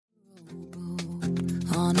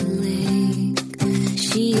on a lake.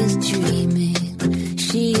 She is dreaming,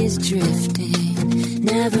 she is drifting,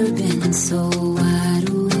 never been so wide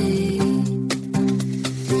awake.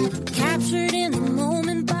 Captured in the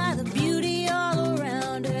moment by the beauty all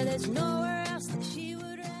around her, there's nowhere else that she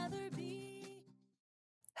would rather be.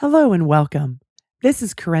 Hello and welcome. This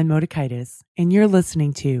is Karen Motikaitis, and you're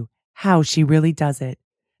listening to How She Really Does It,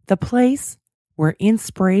 the place where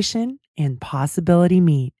inspiration and possibility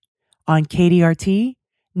meet on KDRT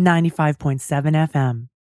 95.7 FM.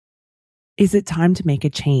 Is it time to make a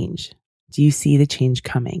change? Do you see the change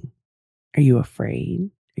coming? Are you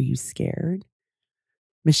afraid? Are you scared?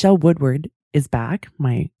 Michelle Woodward is back,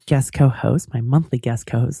 my guest co-host, my monthly guest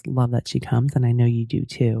co-host. Love that she comes, and I know you do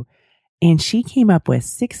too. And she came up with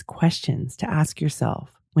 6 questions to ask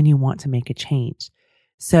yourself when you want to make a change.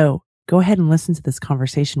 So go ahead and listen to this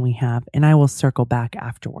conversation we have, and I will circle back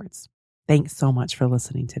afterwards. Thanks so much for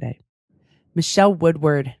listening today. Michelle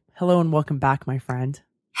Woodward, hello and welcome back, my friend.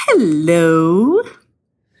 Hello.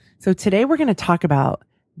 So today we're going to talk about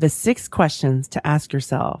the 6 questions to ask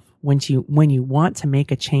yourself when you want to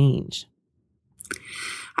make a change.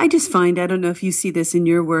 I just find, I don't know if you see this in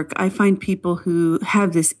your work, I find people who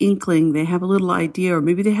have this inkling, they have a little idea, or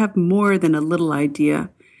maybe they have more than a little idea.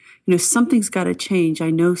 You know, something's got to change.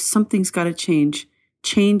 I know something's got to change.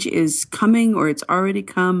 Change is coming or it's already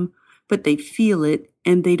come, but they feel it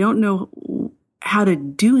and they don't know how to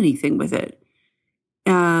do anything with it.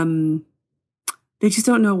 They just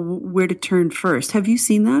don't know where to turn first. Have you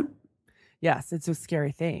seen that? Yes, it's a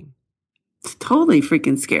scary thing. It's totally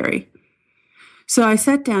freaking scary. So I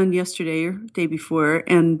sat down yesterday or day before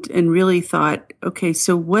and really thought, okay,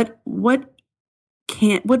 so what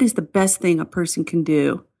is the best thing a person can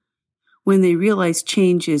do when they realize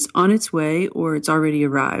change is on its way or it's already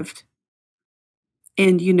arrived?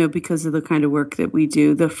 And, you know, because of the kind of work that we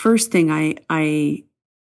do, the first thing I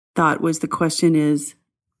thought was the question is,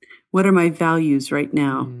 what are my values right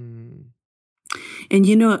now? And,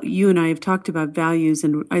 you know, you and I have talked about values,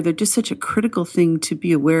 and they're just such a critical thing to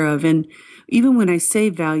be aware of. And even when I say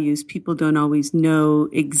values, people don't always know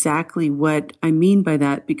exactly what I mean by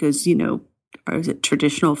that because, you know, is it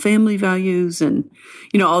traditional family values and,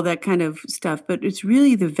 you know, all that kind of stuff. But it's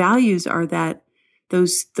really the values are that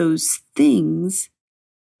those things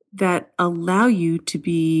that allow you to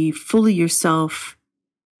be fully yourself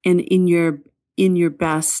and in your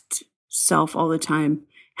best self all the time.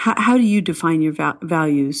 How do you define your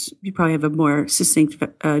values? You probably have a more succinct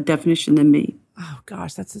definition than me. Oh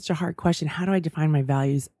gosh, that's such a hard question. How do I define my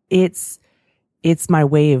values? It's my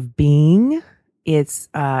way of being. It's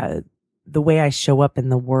the way I show up in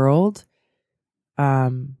the world.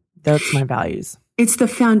 That's my values. It's the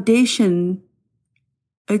foundation.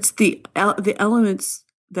 It's the elements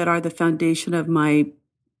that are the foundation of my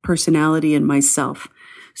personality and myself.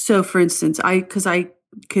 So, for instance, because I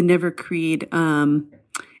can never create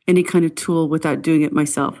any kind of tool without doing it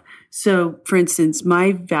myself. So, for instance,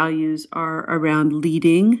 my values are around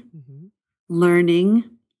leading, learning,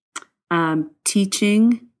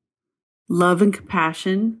 teaching, love and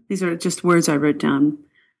compassion. These are just words I wrote down.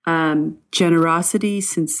 Generosity,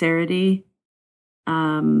 sincerity,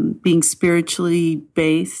 being spiritually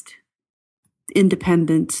based,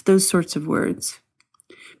 independence, those sorts of words.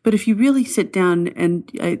 But if you really sit down, and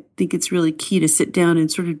I think it's really key to sit down and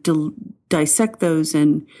sort of dissect those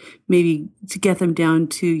and maybe to get them down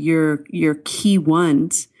to your key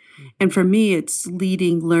ones. And for me, it's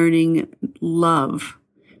leading, learning, love.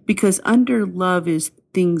 Because under love is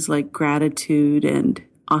things like gratitude and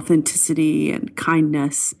authenticity and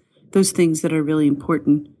kindness, those things that are really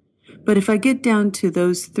important. But if I get down to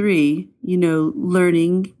those 3, you know,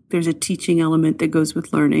 learning, there's a teaching element that goes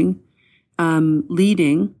with learning.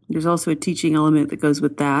 Leading, there's also a teaching element that goes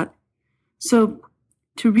with that. So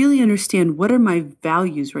to really understand what are my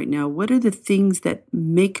values right now, what are the things that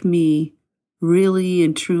make me really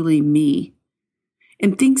and truly me?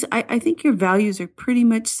 And things, I think your values are pretty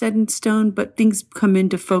much set in stone, but things come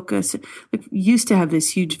into focus. Like, you used to have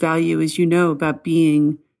this huge value, as you know, about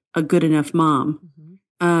being a good enough mom.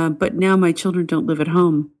 But now my children don't live at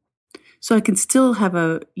home. So I can still have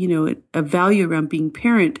a value around being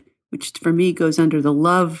parent, which for me goes under the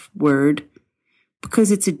love word, because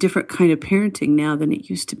it's a different kind of parenting now than it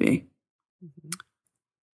used to be.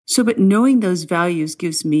 So, but knowing those values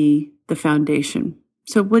gives me the foundation.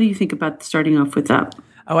 So what do you think about starting off with that?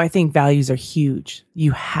 Oh, I think values are huge.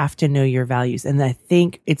 You have to know your values. And I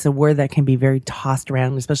think it's a word that can be very tossed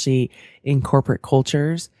around, especially in corporate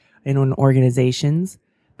cultures and in organizations.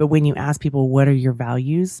 But when you ask people, what are your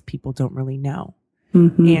values? People don't really know.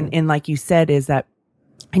 And like you said, is that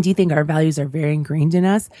I do think our values are very ingrained in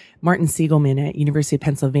us. Martin Siegelman at University of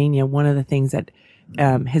Pennsylvania, one of the things that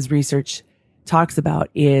his research talks about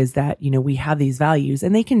is that, we have these values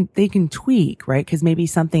and they can tweak, right? Because maybe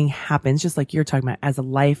something happens, just like you're talking about, as a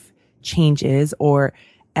life changes, or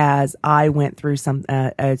as I went through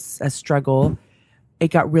a struggle, it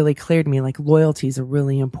got really clear to me, like loyalty is a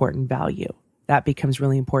really important value. That becomes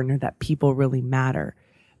really important, or that people really matter.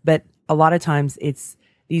 But a lot of times it's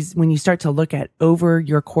when you start to look at over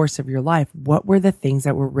your course of your life, what were the things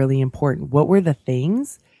that were really important? What were the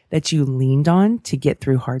things that you leaned on to get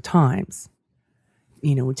through hard times,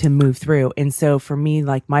 to move through? And so for me,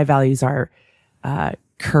 like my values are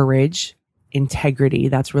courage, integrity.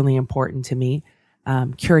 That's really important to me.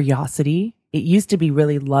 Curiosity. It used to be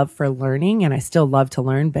really love for learning, and I still love to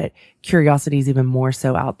learn, but curiosity is even more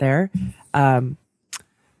so out there. And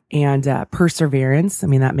perseverance. I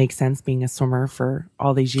mean, that makes sense being a swimmer for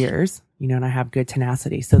all these years, and I have good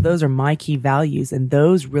tenacity. So those are my key values. And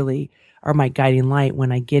those really are my guiding light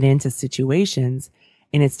when I get into situations,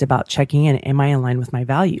 and it's about checking in. Am I aligned with my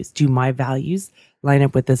values? Do my values line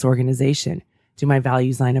up with this organization? Do my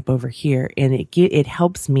values line up over here? And it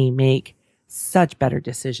helps me make such better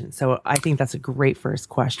decisions. So I think that's a great first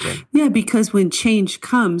question. Yeah, because when change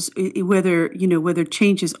comes, whether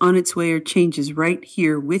change is on its way or change is right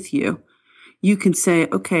here with you, you can say,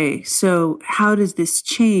 okay, so how does this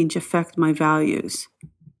change affect my values?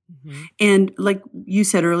 Mm-hmm. And like you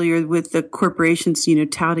said earlier with the corporations,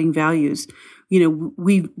 touting values,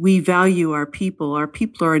 we value our people. Our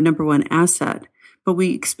people are our number one asset. But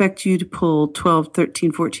we expect you to pull 12,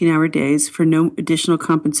 13, 14-hour days for no additional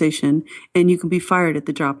compensation, and you can be fired at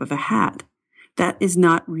the drop of a hat. That is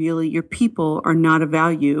not really, your people are not a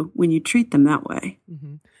value when you treat them that way.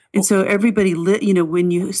 Mm-hmm. And so everybody,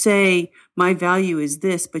 when you say my value is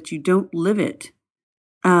this, but you don't live it,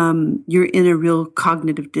 you're in a real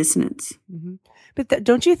cognitive dissonance. Mm-hmm. But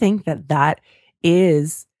don't you think that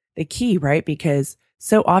is the key, right? Because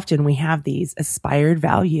so often we have these aspired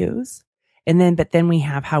values, but then we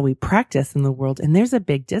have how we practice in the world, and there's a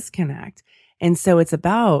big disconnect. And so it's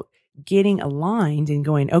about getting aligned and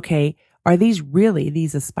going, okay, are these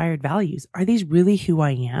aspired values? Are these really who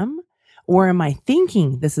I am? Or am I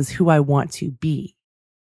thinking this is who I want to be?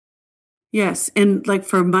 Yes. And like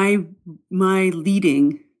for my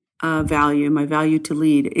leading value, my value to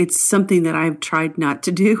lead, it's something that I've tried not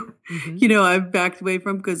to do. Mm-hmm. I've backed away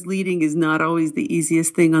from, because leading is not always the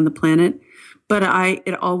easiest thing on the planet. But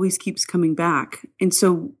it always keeps coming back. And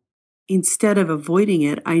so instead of avoiding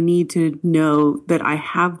it, I need to know that I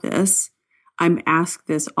have this. I'm asked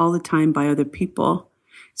this all the time by other people.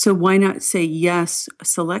 So why not say yes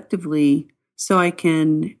selectively so I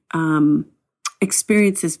can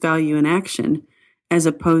experience this value in action, as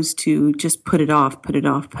opposed to just put it off.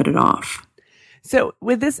 So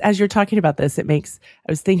with this, as you're talking about this, I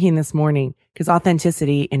was thinking this morning, because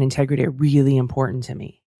authenticity and integrity are really important to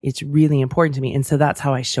me. It's really important to me. And so that's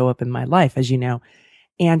how I show up in my life, as you know.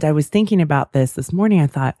 And I was thinking about this morning. I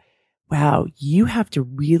thought, wow, you have to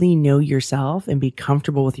really know yourself and be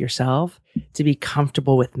comfortable with yourself to be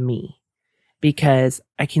comfortable with me, because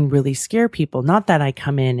I can really scare people. Not that I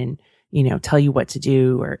come in and, tell you what to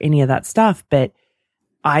do or any of that stuff, but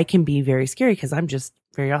I can be very scary because I'm just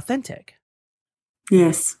very authentic.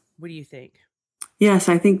 Yes. What do you think? Yes,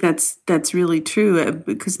 I think that's really true,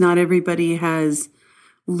 because not everybody has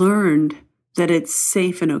learned that it's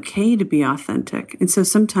safe and okay to be authentic. And so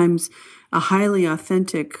sometimes a highly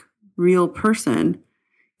authentic, real person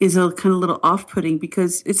is a kind of little off-putting,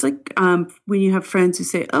 because it's like when you have friends who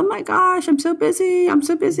say, oh my gosh, I'm so busy,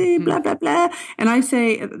 mm-hmm. blah, blah, blah. And they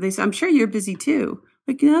say, I'm sure you're busy too.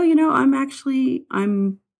 Like,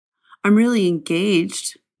 I'm really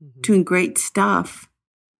engaged, mm-hmm. doing great stuff,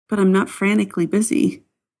 but I'm not frantically busy.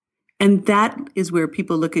 And that is where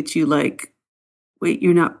people look at you like, wait,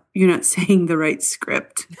 you're not saying the right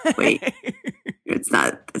script. Wait, that's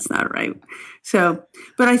not right. So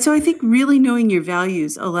I think really knowing your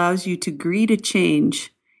values allows you to greet a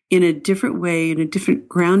change in a different way, in a different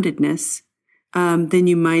groundedness, than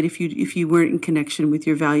you might if you weren't in connection with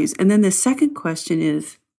your values. And then the second question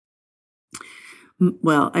is,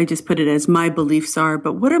 well, I just put it as my beliefs are,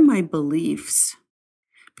 but what are my beliefs?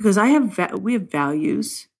 Because we have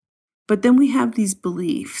values, but then we have these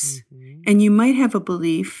beliefs. Mm-hmm. And you might have a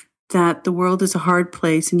belief that the world is a hard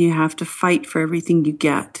place and you have to fight for everything you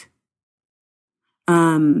get.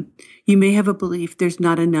 You may have a belief there's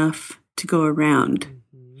not enough to go around.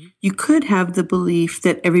 Mm-hmm. You could have the belief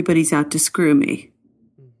that everybody's out to screw me,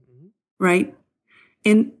 mm-hmm. right?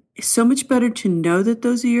 And it's so much better to know that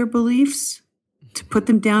those are your beliefs, to put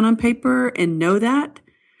them down on paper and know that,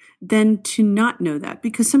 than to not know that.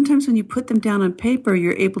 Because sometimes when you put them down on paper,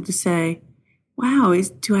 you're able to say, wow,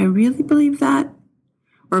 do I really believe that?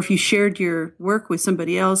 Or if you shared your work with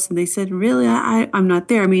somebody else and they said, really, I'm not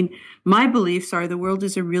there. I mean, my beliefs are the world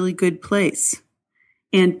is a really good place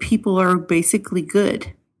and people are basically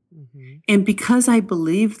good. Mm-hmm. And because I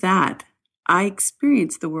believe that, I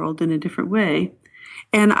experience the world in a different way.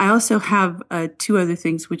 And I also have two other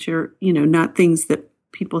things, which are, not things that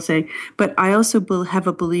people say, but I also have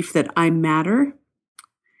a belief that I matter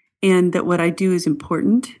and that what I do is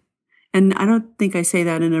important. And I don't think I say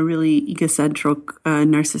that in a really egocentric,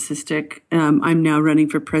 narcissistic, I'm now running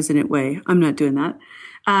for president way. I'm not doing that.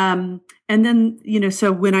 And then,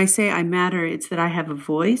 so when I say I matter, it's that I have a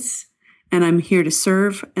voice and I'm here to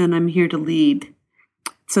serve and I'm here to lead.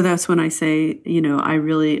 So that's when I say,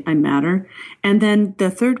 I matter. And then the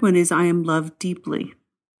third one is I am loved deeply.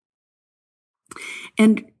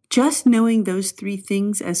 And just knowing those three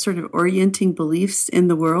things as sort of orienting beliefs in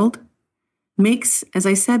the world makes, as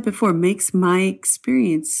I said before, makes my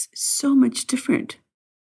experience so much different.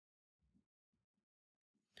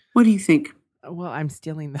 What do you think? Well, I'm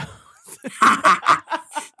stealing those.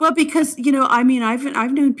 Well, because,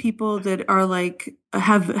 I've known people that are like,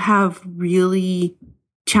 have really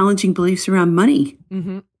challenging beliefs around money.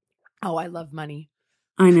 Mm-hmm. Oh, I love money.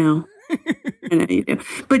 I know. I know you do.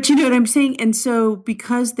 But you know what I'm saying? And so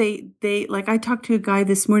because they like, I talked to a guy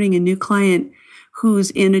this morning, a new client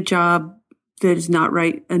who's in a job that is not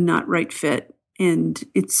right, a not right fit. And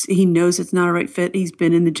he knows it's not a right fit. He's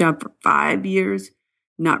been in the job for 5 years,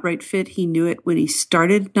 not right fit. He knew it when he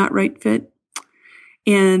started, not right fit.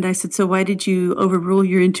 And I said, so why did you overrule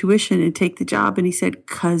your intuition and take the job? And he said,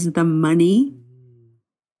 'cause of the money.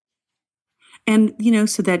 And,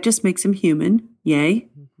 so that just makes him human. Yay.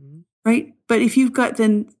 Mm-hmm. Right. But if you've got,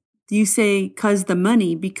 then you say, 'cause the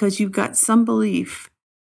money, because you've got some belief.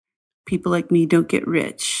 People like me don't get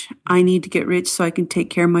rich. I need to get rich so I can take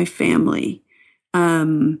care of my family.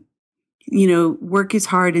 Work is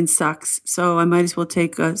hard and sucks. So I might as well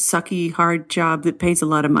take a sucky, hard job that pays a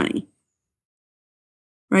lot of money.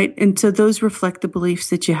 Right. And so those reflect the beliefs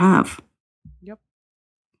that you have. Yep.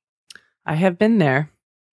 I have been there.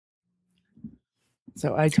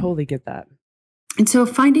 So I totally get that. And so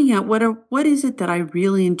finding out what is it that I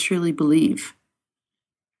really and truly believe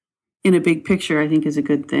in a big picture, I think is a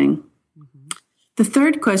good thing. Mm-hmm. The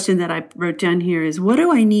third question that I wrote down here is, what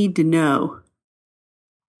do I need to know?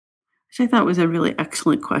 Which I thought was a really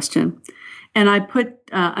excellent question. And I put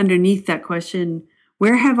underneath that question,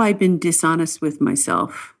 where have I been dishonest with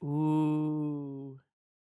myself? Ooh,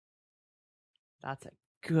 that's a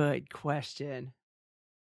good question.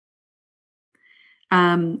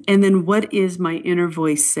 And then what is my inner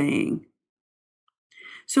voice saying?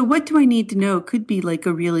 So what do I need to know? Could be like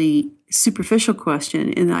a really superficial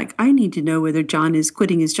question. And like, I need to know whether John is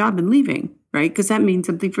quitting his job and leaving, right? Because that means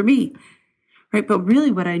something for me, right? But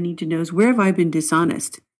really what I need to know is, where have I been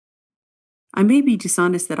dishonest? I may be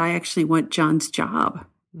dishonest that I actually want John's job.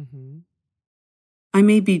 Mm-hmm. I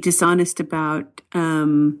may be dishonest about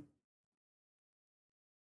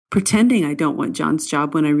pretending I don't want John's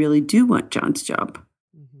job when I really do want John's job.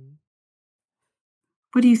 Mm-hmm.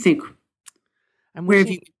 What do you think? Where have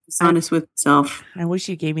you been dishonest with yourself? I wish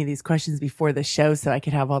you gave me these questions before the show so I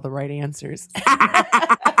could have all the right answers.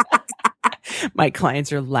 My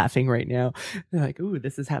clients are laughing right now. They're like, ooh,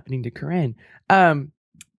 this is happening to Corinne.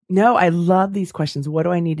 No, I love these questions. What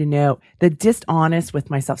do I need to know? The dishonest with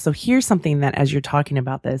myself. So here's something that, as you're talking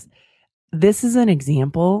about this is an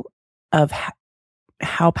example of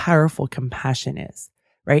how powerful compassion is,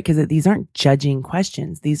 right? Because these aren't judging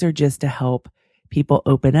questions. These are just to help people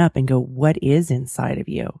open up and go, what is inside of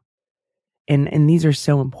you? And these are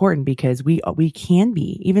so important because we can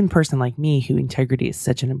be, even a person like me who integrity is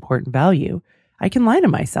such an important value, I can lie to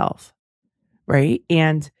myself, right?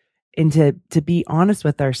 And to be honest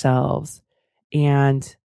with ourselves and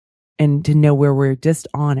to know where we're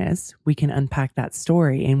dishonest, we can unpack that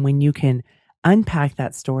story. And when you can unpack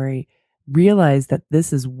that story, realize that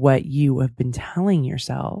this is what you have been telling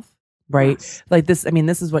yourself, right? Yes. Like this,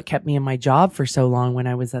 this is what kept me in my job for so long when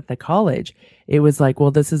I was at the college. It was like,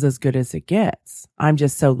 well, this is as good as it gets. I'm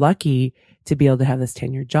just so lucky to be able to have this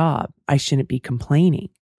tenured job. I shouldn't be complaining,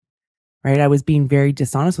 right? I was being very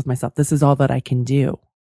dishonest with myself. This is all that I can do.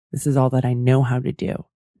 This is all that I know how to do.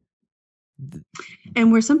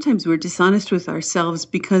 And sometimes we're dishonest with ourselves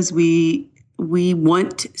because we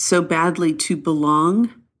want so badly to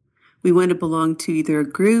belong. We want to belong to either a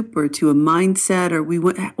group or to a mindset, or we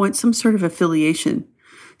want some sort of affiliation.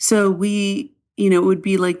 So it would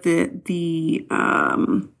be like the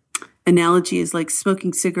analogy is like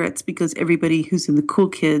smoking cigarettes because everybody who's in the cool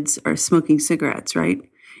kids are smoking cigarettes, right?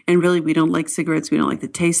 And really, we don't like cigarettes. We don't like the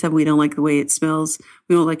taste of them. We don't like the way it smells.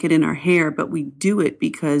 We don't like it in our hair, but we do it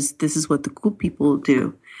because this is what the cool people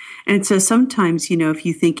do. And so sometimes, if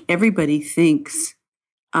you think everybody thinks,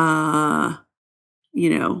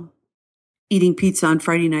 eating pizza on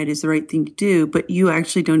Friday night is the right thing to do, but you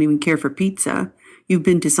actually don't even care for pizza. You've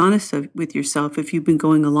been dishonest with yourself if you've been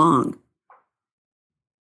going along.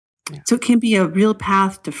 Yeah. So it can be a real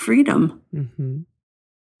path to freedom. Mm-hmm.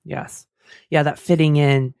 Yes. Yeah, that fitting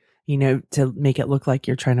in, to make it look like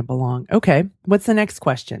you're trying to belong. Okay. What's the next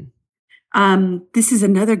question? This is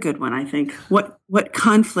another good one, I think. What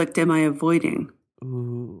conflict am I avoiding?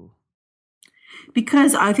 Ooh.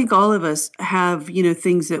 Because I think all of us have,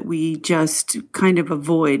 things that we just kind of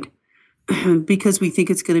avoid because we think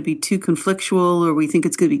it's going to be too conflictual, or we think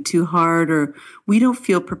it's going to be too hard, or we don't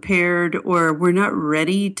feel prepared, or we're not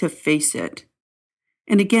ready to face it.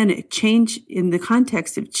 And again, change, in the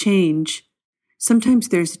context of change, sometimes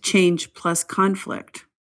there's change plus conflict.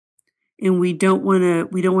 And we don't want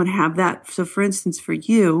to have that. So for instance, for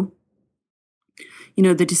you,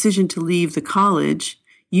 the decision to leave the college,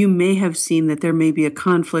 you may have seen that there may be a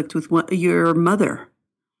conflict with your mother,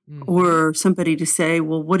 mm-hmm. or somebody to say,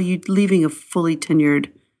 well, what are you leaving a fully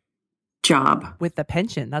tenured job? With the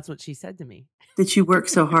pension. That's what she said to me. That you work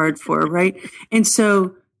so hard for, right? And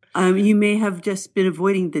so you may have just been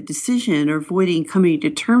avoiding the decision or avoiding coming to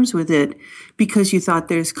terms with it because you thought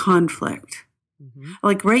there's conflict. Mm-hmm.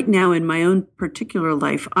 Like right now in my own particular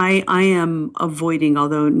life, I am avoiding,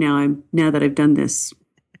 although now that I've done this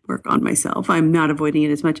work on myself, I'm not avoiding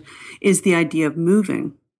it as much, is the idea of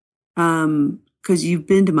moving. Because you've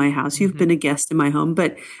been to my house, you've mm-hmm. been a guest in my home,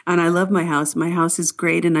 and I love my house. My house is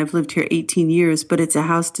great, and I've lived here 18 years, but it's a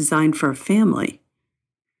house designed for a family.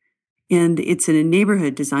 And it's in a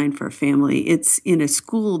neighborhood designed for a family. It's in a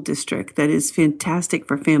school district that is fantastic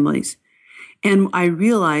for families. And I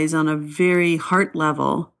realize on a very heart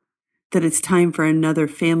level that it's time for another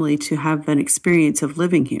family to have an experience of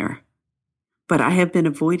living here. But I have been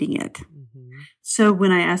avoiding it. Mm-hmm. So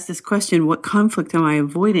when I ask this question, what conflict am I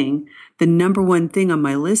avoiding? The number one thing on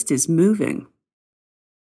my list is moving.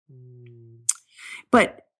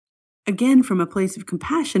 But again, from a place of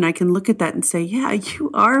compassion, I can look at that and say, yeah, you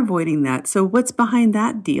are avoiding that. So what's behind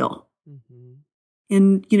that deal? Mm-hmm.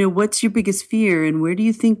 And, what's your biggest fear? And what do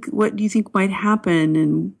you think might happen?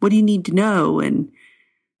 And what do you need to know? And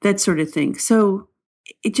that sort of thing. So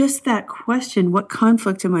just that question, what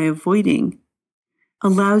conflict am I avoiding,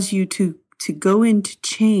 allows you to go into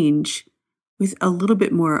change with a little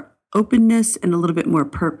bit more openness and a little bit more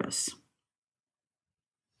purpose.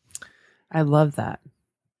 I love that.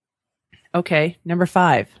 Okay, number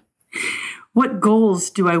 5. What goals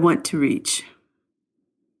do I want to reach?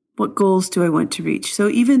 What goals do I want to reach? So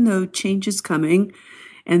even though change is coming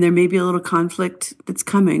and there may be a little conflict that's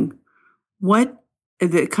coming,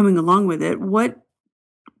 coming along with it, what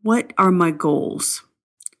are my goals?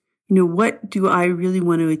 What do I really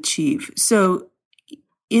want to achieve? So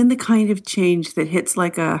in the kind of change that hits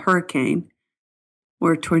like a hurricane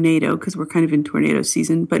or a tornado, because we're kind of in tornado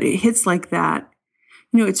season, but it hits like that,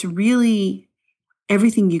 it's really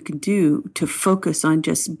everything you can do to focus on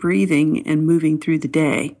just breathing and moving through the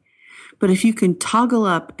day. But if you can toggle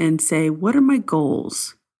up and say, what are my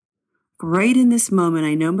goals? Right in this moment,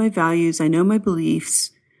 I know my values, I know my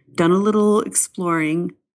beliefs, done a little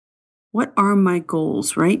exploring. What are my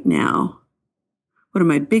goals right now? What are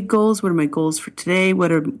my big goals? What are my goals for today?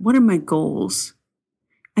 What are my goals?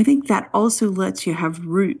 I think that also lets you have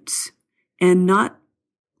roots and not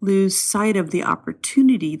lose sight of the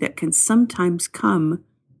opportunity that can sometimes come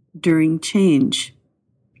during change.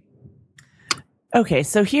 Okay,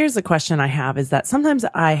 so here's a question I have is that sometimes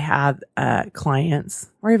I have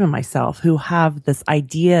clients or even myself who have this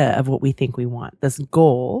idea of what we think we want, this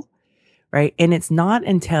goal, right? And it's not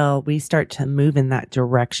until we start to move in that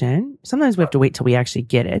direction. Sometimes we have to wait till we actually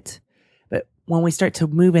get it. But when we start to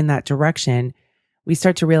move in that direction, we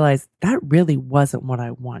start to realize that really wasn't what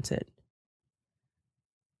I wanted.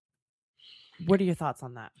 What are your thoughts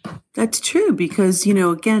on that? That's true because,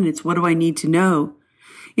 again, it's what do I need to know?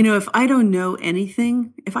 If I don't know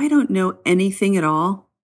anything at all,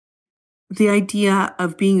 the idea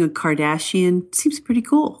of being a Kardashian seems pretty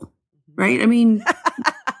cool, right? I mean,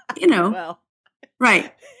 well.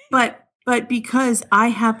 Right. But because I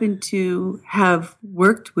happen to have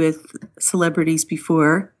worked with celebrities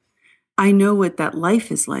before, I know what that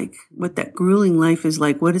life is like, what that grueling life is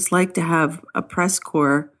like, what it's like to have a press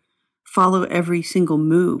corps follow every single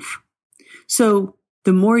move. So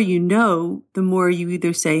the more you know, the more you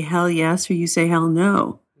either say hell yes or you say hell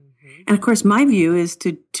no. Mm-hmm. And of course, my view is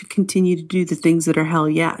to continue to do the things that are hell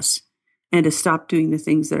yes, and to stop doing the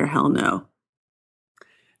things that are hell no.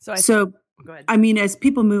 So go ahead. I mean, as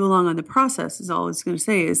people move along on the process, is all I was going to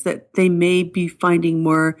say is that they may be finding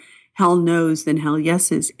more hell no's than hell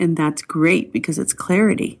yeses. And that's great because it's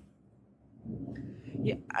clarity.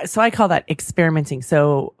 Yeah, so I call that experimenting.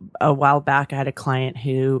 So a while back, I had a client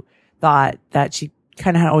who thought that she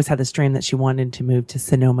kind of always had this dream that she wanted to move to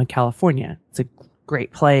Sonoma, California. It's a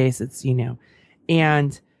great place. It's,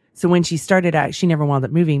 and so when she started out, she never wound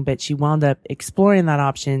up moving, but she wound up exploring that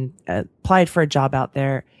option, applied for a job out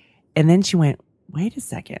there. And then she went, wait a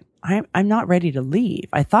second, I'm not ready to leave.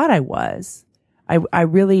 I thought I was. I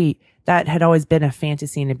really, that had always been a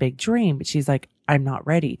fantasy and a big dream, but she's like, I'm not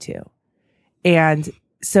ready to. And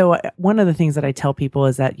so one of the things that I tell people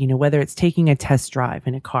is that, whether it's taking a test drive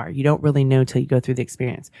in a car, you don't really know till you go through the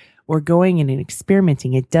experience, or going in and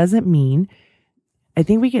experimenting. It doesn't mean, I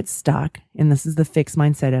think we get stuck, and this is the fixed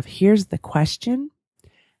mindset of, here's the question,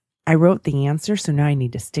 I wrote the answer, so now I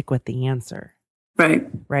need to stick with the answer. Right.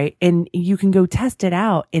 Right. And you can go test it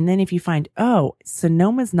out. And then if you find, oh,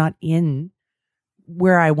 Sonoma's not in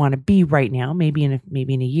where I want to be right now, maybe in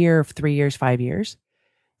a year, 3 years, 5 years.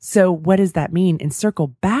 So what does that mean? And circle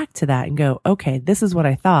back to that and go, okay, this is what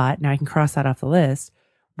I thought. Now I can cross that off the list.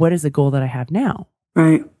 What is the goal that I have now?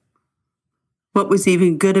 Right. What was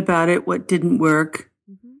even good about it? What didn't work?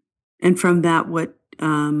 Mm-hmm. And from that, what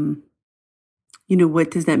does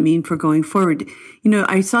that mean for going forward?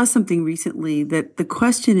 I saw something recently that the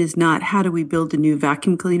question is not, how do we build a new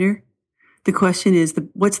vacuum cleaner? The question is,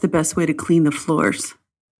 what's the best way to clean the floors?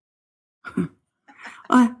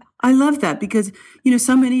 I love that because,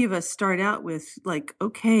 so many of us start out with like,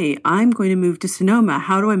 okay, I'm going to move to Sonoma.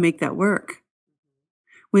 How do I make that work?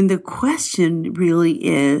 When the question really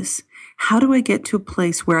is, how do I get to a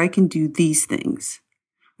place where I can do these things,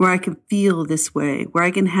 where I can feel this way, where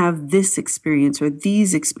I can have this experience or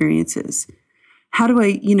these experiences? How do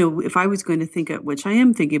I, if I was going to think of, which I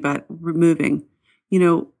am thinking about removing,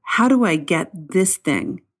 how do I get this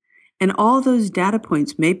thing? And all those data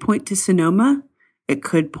points may point to Sonoma. It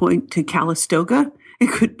could point to Calistoga.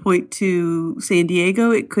 It could point to San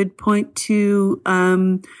Diego. It could point to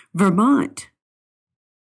Vermont.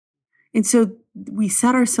 And so we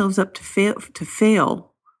set ourselves up to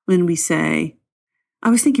fail when we say, I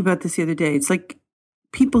was thinking about this the other day. It's like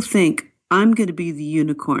people think I'm going to be the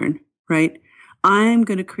unicorn, right? I'm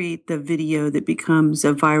going to create the video that becomes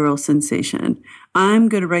a viral sensation. I'm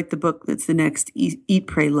going to write the book that's the next Eat,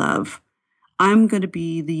 Pray, Love. I'm going to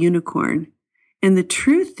be the unicorn. And the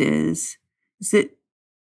truth is that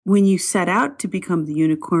when you set out to become the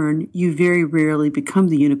unicorn, you very rarely become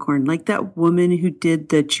the unicorn. Like that woman who did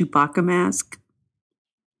the Chewbacca mask,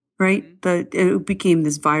 right? It became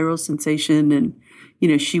this viral sensation, and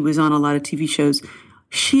she was on a lot of TV shows.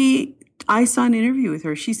 I saw an interview with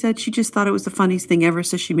her. She said she just thought it was the funniest thing ever,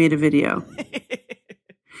 so she made a video.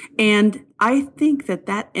 And I think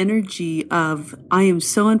that energy of I am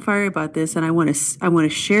so on fire about this, and I want to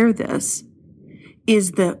share this,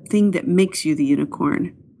 is the thing that makes you the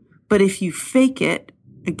unicorn. But if you fake it,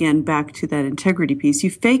 again, back to that integrity piece,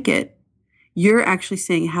 you fake it, you're actually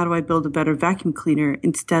saying, how do I build a better vacuum cleaner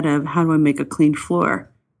instead of how do I make a clean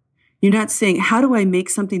floor? You're not saying, how do I make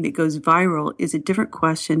something that goes viral? Is a different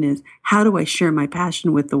question is, how do I share my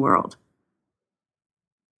passion with the world?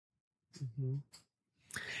 Mm-hmm.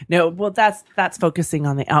 No, well, that's focusing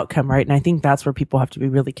on the outcome, right? And I think that's where people have to be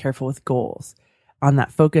really careful with goals, on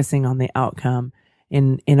that focusing on the outcome.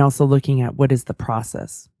 And also looking at what is the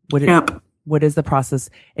process? What is the process,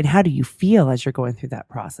 and how do you feel as you're going through that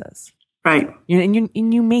process? Right. And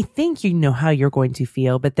you may think you know how you're going to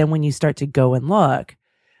feel, but then when you start to go and look,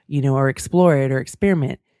 or explore it or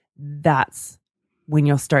experiment, that's when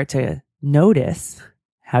you'll start to notice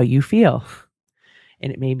how you feel.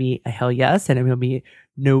 And it may be a hell yes, and it will be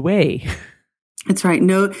no way. That's right.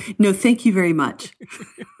 No, thank you very much.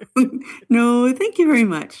 No, thank you very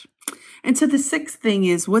much. And so the sixth thing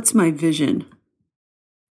is, what's my vision?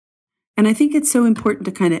 And I think it's so important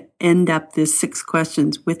to kind of end up this 6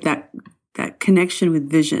 questions with that connection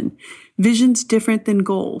with vision. Vision's different than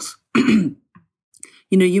goals.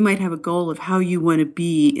 You might have a goal of how you want to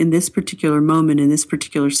be in this particular moment, in this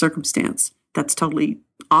particular circumstance. That's totally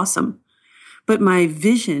awesome. But my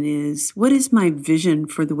vision is, what is my vision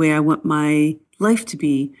for the way I want my life to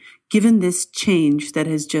be, given this change that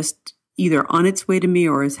has just either on its way to me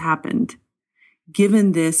or has happened?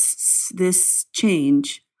 Given this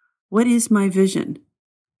change, what is my vision?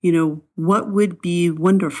 What would be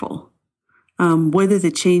wonderful? Whether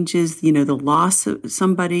the change is, the loss of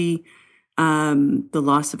somebody, the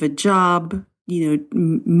loss of a job,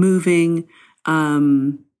 moving,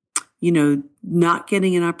 not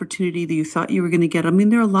getting an opportunity that you thought you were going to get. I mean,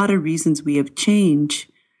 there are a lot of reasons we have change,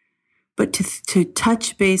 but to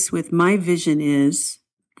touch base with my vision is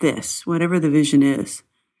this, whatever the vision is.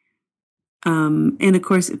 And of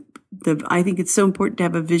course, I think it's so important to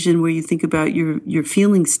have a vision where you think about your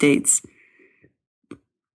feeling states.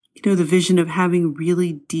 The vision of having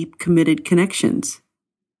really deep, committed connections.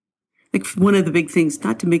 Like one of the big things,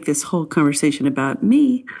 not to make this whole conversation about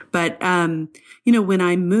me, but when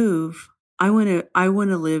I move, I want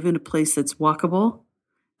to live in a place that's walkable,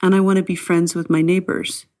 and I want to be friends with my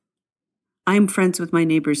neighbors. I'm friends with my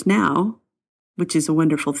neighbors now, which is a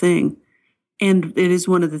wonderful thing. And it is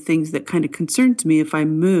one of the things that kind of concerns me. If I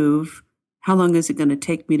move, how long is it going to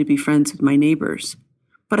take me to be friends with my neighbors?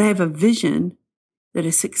 But I have a vision that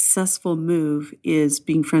a successful move is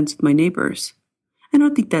being friends with my neighbors. I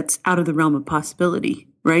don't think that's out of the realm of possibility,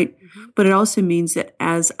 right? Mm-hmm. But it also means that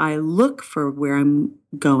as I look for where I'm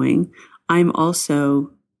going, I'm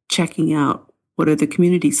also checking out, what are the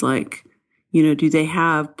communities like? Do they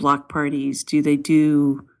have block parties? Do they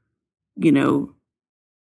do,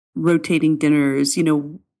 rotating dinners?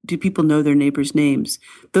 Do people know their neighbors' names?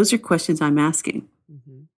 Those are questions I'm asking.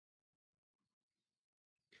 Mm-hmm.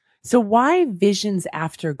 So why visions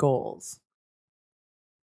after goals?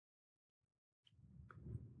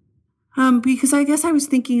 Because I guess I was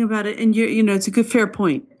thinking about it, and it's a good, fair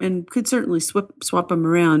point, and could certainly swap them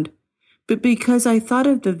around. But because I thought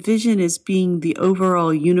of the vision as being the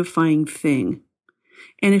overall unifying thing.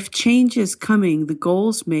 And if change is coming, the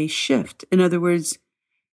goals may shift. In other words,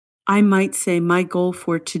 I might say my goal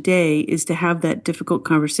for today is to have that difficult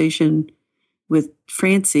conversation with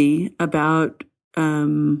Francie about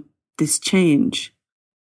this change,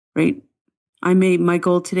 right? My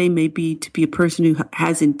goal today may be to be a person who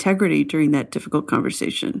has integrity during that difficult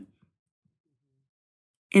conversation.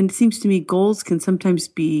 And it seems to me goals can sometimes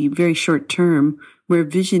be very short term, where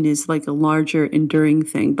vision is like a larger, enduring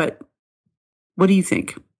thing. But what do you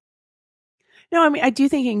think? No, I mean, I do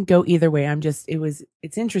think it can go either way.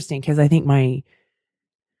 It's interesting because I think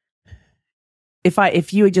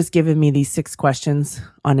if you had just given me these 6 questions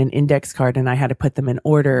on an index card and I had to put them in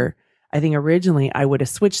order, I think originally I would have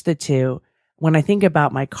switched the two. When I think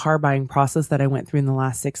about my car buying process that I went through in the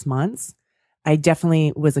last 6 months, I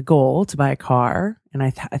definitely was a goal to buy a car. And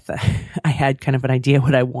I thought I had kind of an idea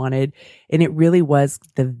what I wanted. And it really was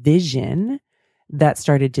the vision that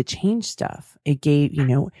started to change stuff. It gave,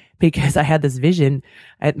 because I had this vision,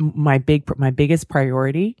 my biggest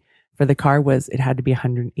priority for the car was it had to be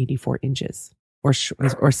 184 inches or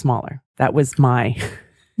smaller. That was my...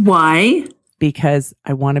 Why? Because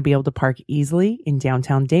I want to be able to park easily in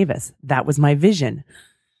downtown Davis. That was my vision.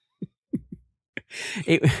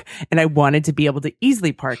 And I wanted to be able to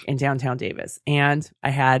easily park in downtown Davis. And I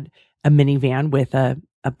had a minivan with a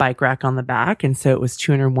bike rack on the back. And so it was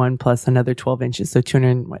 201 plus another 12 inches. So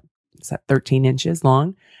 13 inches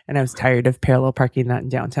long. And I was tired of parallel parking that in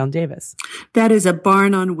downtown Davis. That is a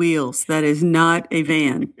barn on wheels. That is not a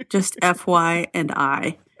van. Just FY and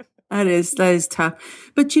I. That is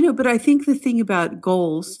tough. But I think the thing about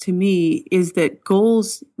goals to me is that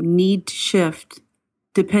goals need to shift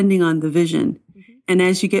depending on the vision. Mm-hmm. And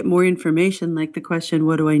as you get more information, like the question,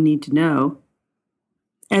 what do I need to know?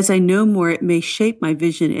 As I know more, it may shape my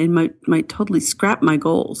vision and might totally scrap my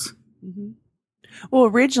goals. Mm-hmm. Well,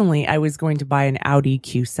 originally I was going to buy an Audi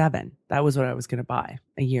Q7. That was what I was going to buy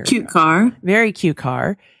a year ago. Cute car. Very cute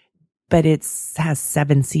car. But it has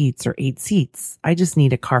 7 seats or 8 seats. I just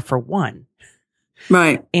need a car for 1.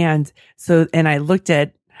 Right. And I looked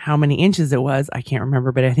at how many inches it was. I can't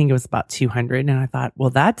remember, but I think it was about 200. And I thought, well,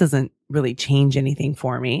 that doesn't really change anything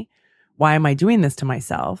for me. Why am I doing this to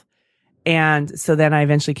myself? And so then I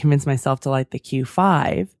eventually convinced myself to like the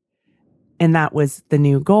Q5. And that was the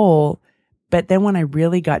new goal. But then when I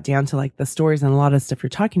really got down to like the stories and a lot of stuff you're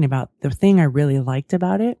talking about, the thing I really liked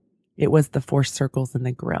about it was the 4 circles in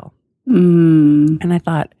the grill. And I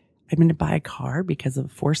thought, I'm going to buy a car because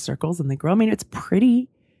of 4 circles in the grill. I mean, it's pretty,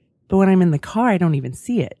 but when I'm in the car, I don't even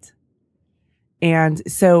see it. And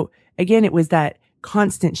so again, it was that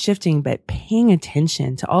constant shifting, but paying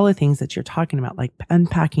attention to all the things that you're talking about, like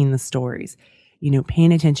unpacking the stories,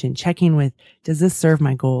 paying attention, checking with, does this serve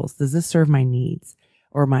my goals? Does this serve my needs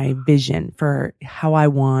or my vision for how I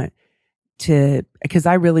want to, because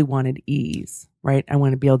I really wanted ease, right? I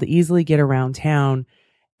want to be able to easily get around town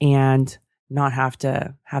and not have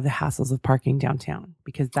to have the hassles of parking downtown,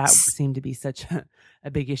 because that seemed to be such a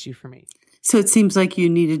big issue for me. So it seems like you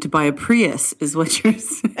needed to buy a Prius is what you're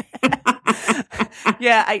saying.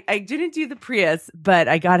 Yeah, I didn't do the Prius, but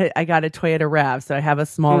I got it. I got a Toyota RAV, so I have a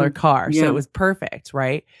smaller car, so it was perfect,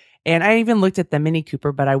 right? And I even looked at the Mini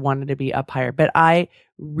Cooper, but I wanted to be up higher. But I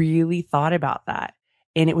really thought about that,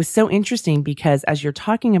 and it was so interesting because as you're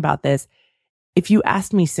talking about this, if you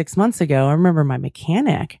asked me 6 months ago, I remember my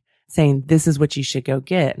mechanic saying, "This is what you should go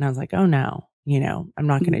get," and I was like, "Oh no, I'm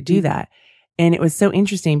not going to do that." And it was so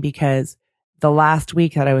interesting because the last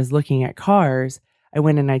week that I was looking at cars, I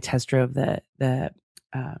went and I test drove the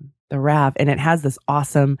RAV, and it has this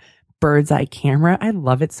awesome bird's eye camera. I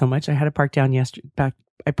love it so much. I had to park down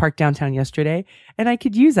I parked downtown yesterday, and I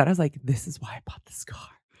could use that. I was like, this is why I bought this car.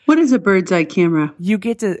 What is a bird's eye camera? You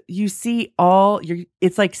see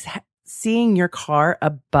it's like seeing your car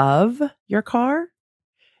above your car.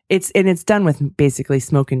 It's done with basically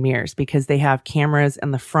smoke and mirrors because they have cameras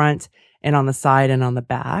in the front and on the side and on the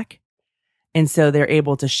back. And so they're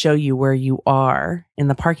able to show you where you are in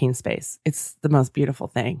the parking space. It's the most beautiful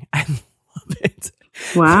thing. I love it.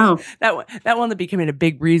 Wow. That one that became a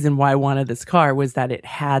big reason why I wanted this car was that it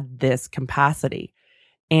had this capacity.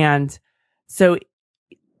 And so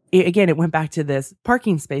it went back to this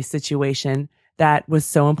parking space situation that was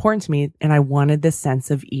so important to me. And I wanted this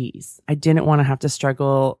sense of ease. I didn't want to have to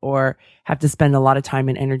struggle or have to spend a lot of time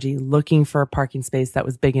and energy looking for a parking space that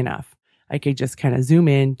was big enough. I could just kind of zoom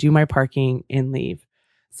in, do my parking, and leave.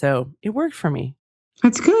 So it worked for me.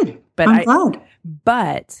 That's good. But I'm glad.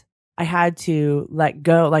 But I had to let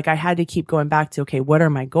go. Like I had to keep going back to, okay, what are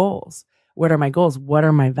my goals? What are my goals? What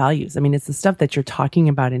are my values? I mean, it's the stuff that you're talking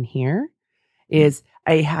about in here is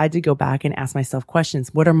I had to go back and ask myself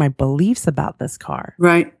questions. What are my beliefs about this car?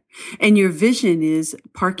 Right. And your vision is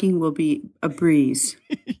parking will be a breeze.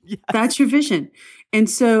 Yes. That's your vision. And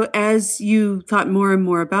so as you thought more and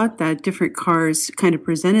more about that, different cars kind of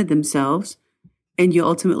presented themselves and you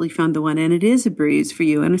ultimately found the one, and it is a breeze for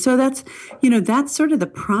you. And so that's sort of the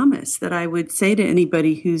promise that I would say to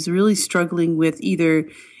anybody who's really struggling with either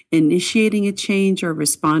initiating a change or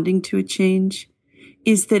responding to a change,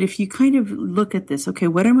 is that if you kind of look at this, okay,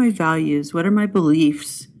 what are my values? What are my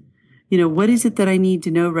beliefs? What is it that I need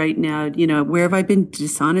to know right now? Where have I been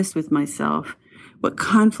dishonest with myself? What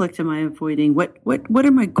conflict am I avoiding? What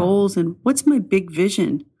are my goals and what's my big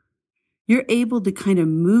vision? You're able to kind of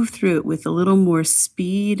move through it with a little more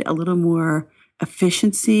speed, a little more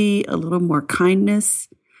efficiency, a little more kindness,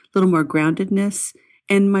 a little more groundedness.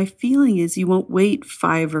 And my feeling is you won't wait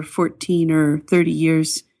 5 or 14 or 30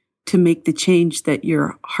 years to make the change that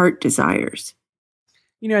your heart desires.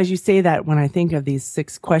 As you say that, when I think of these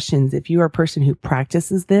 6 questions, if you are a person who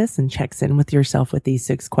practices this and checks in with yourself with these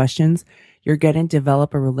 6 questions, you're going to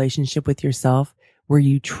develop a relationship with yourself where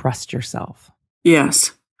you trust yourself.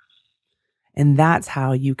 Yes. And that's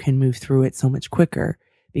how you can move through it so much quicker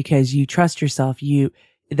because you trust yourself.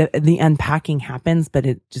 The unpacking happens, but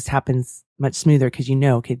it just happens much smoother because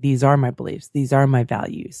okay, these are my beliefs. These are my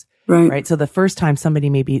values. Right. So the first time somebody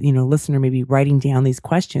listener may be writing down these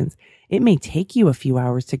questions, it may take you a few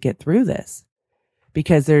hours to get through this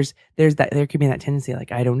because there could be that tendency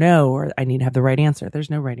like, I don't know, or I need to have the right answer. There's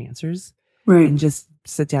no right answers. Right. And just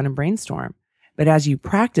sit down and brainstorm. But as you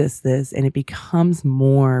practice this and it becomes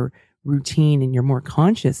more routine and you're more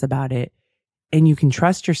conscious about it and you can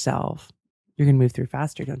trust yourself, you're going to move through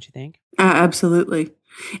faster, don't you think? Absolutely.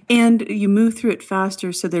 And you move through it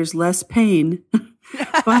faster so there's less pain.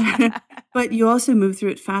 but you also move through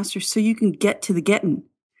it faster so you can get to the getting.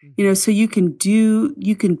 So you can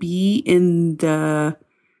be in the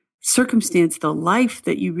circumstance, the life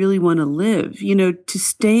that you really want to live. To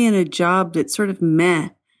stay in a job that's sort of meh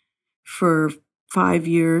for 5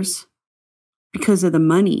 years because of the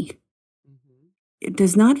money, it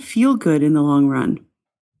does not feel good in the long run.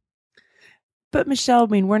 But Michelle,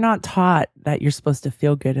 we're not taught that you're supposed to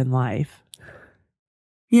feel good in life.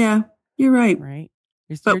 Yeah, you're right. Right.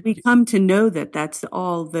 But we come to know that that's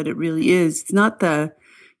all that it really is. It's not the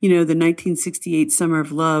 1968 Summer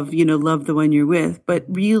of Love, love the one you're with, but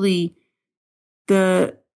really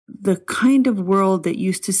the kind of world that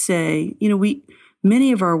used to say,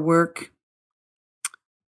 many of our work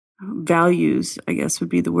values, I guess would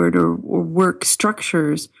be the word, or work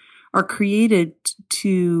structures are created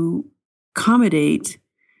to accommodate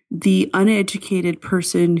the uneducated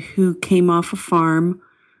person who came off a farm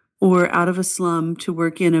or out of a slum to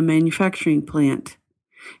work in a manufacturing plant.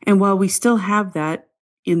 And while we still have that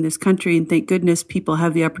in this country, and thank goodness people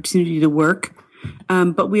have the opportunity to work,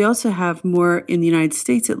 but we also have more, in the United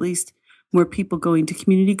States at least, more people going to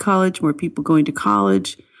community college, more people going to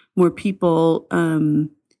college, more people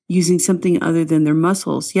using something other than their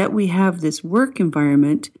muscles. Yet we have this work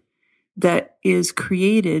environment that is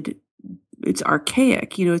created, it's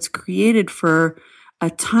archaic, it's created for a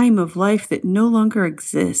time of life that no longer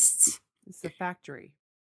exists. It's the factory.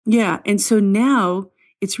 Yeah. And so now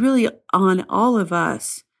it's really on all of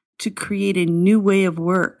us to create a new way of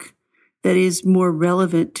work that is more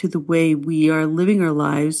relevant to the way we are living our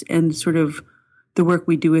lives and sort of the work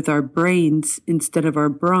we do with our brains instead of our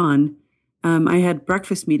brawn. I had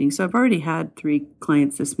breakfast meetings, so I've already had 3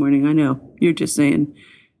 clients this morning. I know you're just saying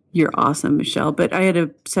you're awesome, Michelle, but I had a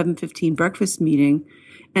 7:15 breakfast meeting,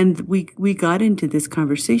 and we got into this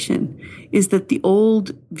conversation. Is that the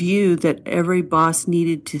old view that every boss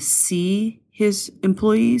needed to see his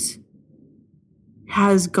employees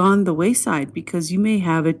has gone the wayside, because you may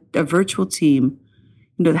have a virtual team.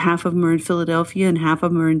 You know, half of them are in Philadelphia and half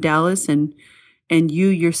of them are in Dallas, and you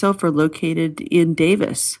yourself are located in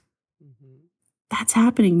Davis. That's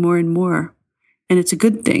happening more and more. And it's a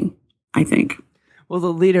good thing, I think. Well,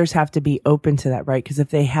 the leaders have to be open to that, right? Because if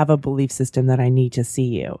they have a belief system that I need to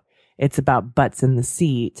see you, it's about butts in the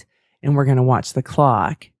seat and we're going to watch the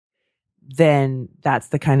clock, then that's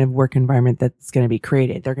the kind of work environment that's going to be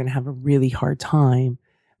created. They're going to have a really hard time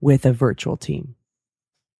with a virtual team.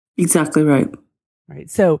 Exactly right. Right.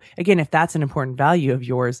 So again, if that's an important value of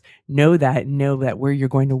yours, know that where you're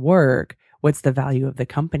going to work, what's the value of the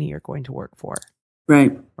company you're going to work for?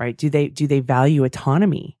 Right. Right. Do they value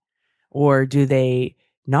autonomy, or do they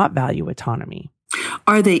not value autonomy?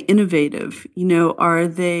 Are they innovative? You know, are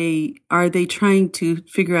they trying to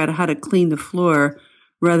figure out how to clean the floor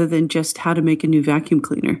rather than just how to make a new vacuum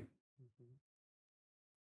cleaner?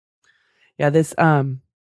 Yeah, these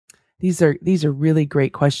are really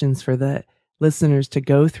great questions for the listeners to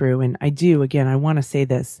go through. And I want to say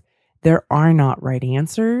this, there are not right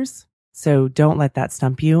answers. So don't let that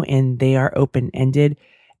stump you. And they are open-ended.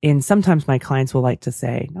 And sometimes my clients will like to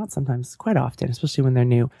say, not sometimes, quite often, especially when they're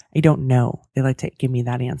new, I don't know. They like to give me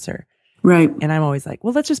that answer. Right. And I'm always like,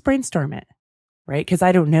 well, let's just brainstorm it. Right. Because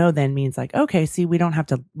I don't know then means like, okay, see, we don't have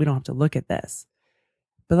to look at this,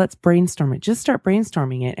 but let's brainstorm it. Just start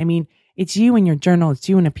brainstorming it. I mean, it's you in your journal. It's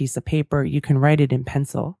you in a piece of paper. You can write it in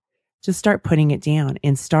pencil. Just start putting it down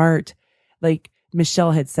and start, like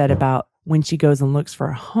Michelle had said about when she goes and looks for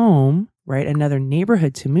a home, right? Another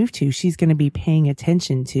neighborhood to move to, she's going to be paying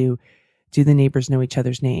attention to, do the neighbors know each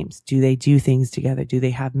other's names? Do they do things together? Do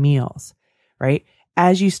they have meals? Right?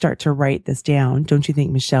 As you start to write this down, don't you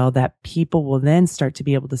think, Michelle, that people will then start to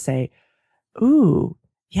be able to say, ooh,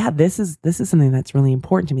 yeah, this is something that's really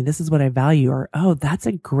important to me. This is what I value. Or, oh, that's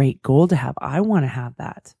a great goal to have. I want to have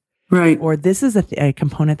that. Right. Or this is a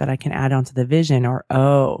component that I can add onto the vision. Or,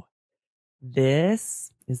 oh,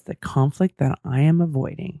 this is the conflict that I am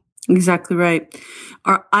avoiding. Exactly right.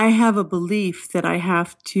 Or I have a belief that I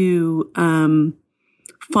have to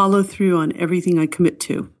follow through on everything I commit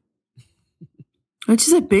to, which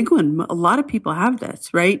is a big one. A lot of people have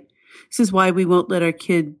this, right? This is why we won't let our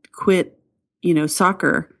kid quit,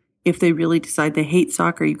 soccer. If they really decide they hate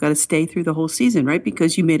soccer, you've got to stay through the whole season, right?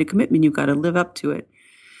 Because you made a commitment, you've got to live up to it.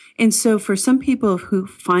 And so for some people who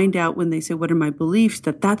find out when they say, what are my beliefs,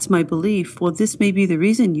 that's my belief. Well, this may be the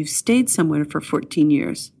reason you've stayed somewhere for 14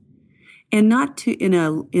 years. And not in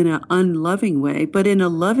a unloving way, but in a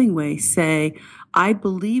loving way, say, I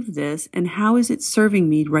believe this, and how is it serving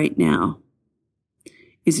me right now?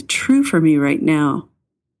 Is it true for me right now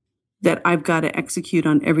that I've got to execute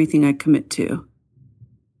on everything I commit to?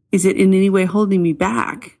 Is it in any way holding me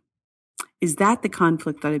back? Is that the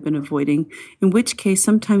conflict that I've been avoiding? In which case,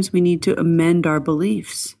 sometimes we need to amend our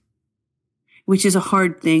beliefs, which is a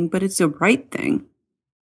hard thing, but it's a right thing.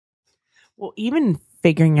 Well, even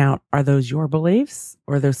figuring out, are those your beliefs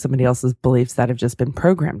or are those somebody else's beliefs that have just been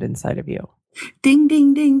programmed inside of you? Ding,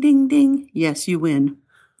 ding, ding, ding, ding. Yes, you win.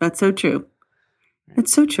 That's so true.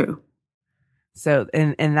 It's so true. So,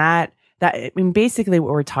 and that, I mean, basically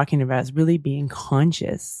what we're talking about is really being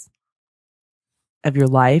conscious of your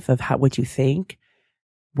life, of what you think,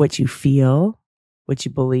 what you feel, what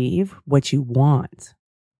you believe, what you want.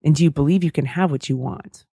 And do you believe you can have what you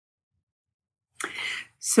want?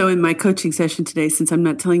 So in my coaching session today, since I'm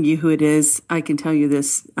not telling you who it is, I can tell you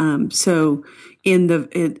this. So in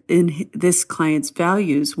this client's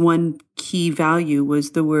values, one key value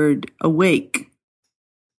was the word awake.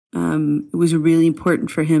 It was really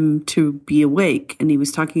important for him to be awake. And he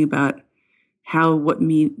was talking about what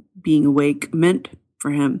being awake meant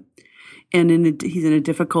for him. And he's in a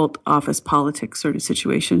difficult office politics sort of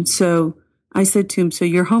situation. So I said to him, so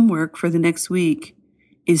your homework for the next week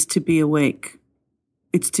is to be awake.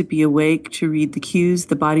 It's to be awake, to read the cues,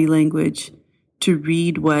 the body language, to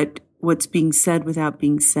read what's being said without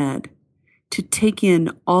being said, to take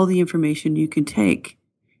in all the information you can take.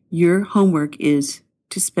 Your homework is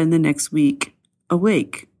to spend the next week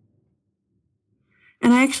awake.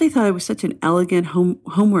 And I actually thought it was such an elegant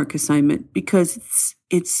homework assignment because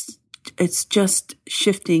it's just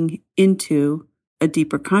shifting into a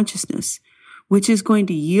deeper consciousness, which is going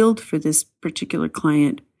to yield for this particular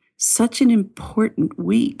client such an important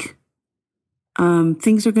week.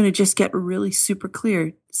 Things are going to just get really super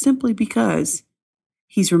clear simply because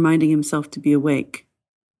he's reminding himself to be awake,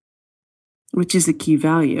 which is a key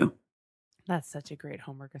value. That's such a great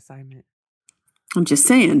homework assignment. I'm just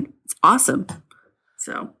saying, it's awesome.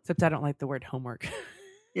 So, except I don't like the word homework.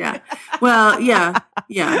 Yeah. Well, yeah.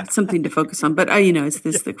 It's something to focus on. But, it's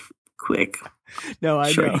this the quick. No,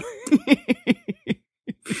 I know.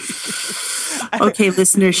 Okay,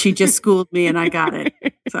 listener, she just schooled me and I got it.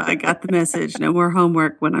 So I got the message. No more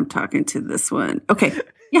homework when I'm talking to this one. Okay.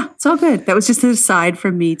 Yeah, it's all good. That was just an aside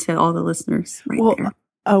from me to all the listeners there.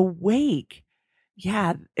 Awake.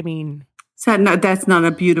 Yeah. I mean. So that's not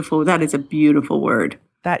that is a beautiful word.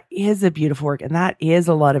 That is a beautiful word. And that is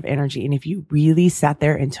a lot of energy. And if you really sat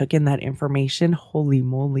there and took in that information, holy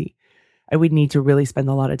moly, I would need to really spend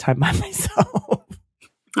a lot of time by myself.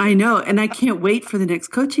 I know. And I can't wait for the next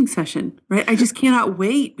coaching session, right? I just cannot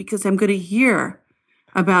wait because I'm going to hear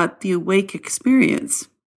about the awake experience.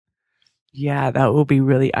 Yeah, that will be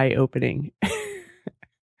really eye-opening.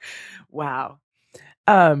 Wow.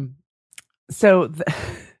 So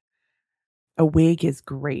awake is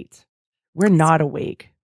great. We're not awake.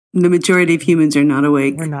 The majority of humans are not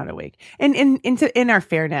awake. We're not awake. And in our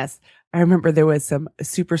fairness, I remember there was some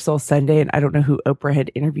Super Soul Sunday, and I don't know who Oprah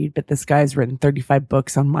had interviewed, but this guy's written 35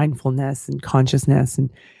 books on mindfulness and consciousness.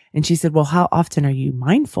 And she said, well, how often are you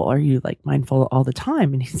mindful? Are you like mindful all the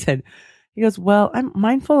time? And he goes, well, I'm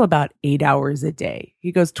mindful about 8 hours a day.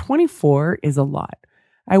 He goes, 24 is a lot.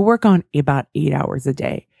 I work on about 8 hours a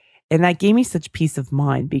day. And that gave me such peace of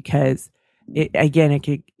mind because I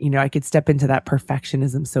could step into that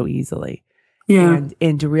perfectionism so easily. Yeah.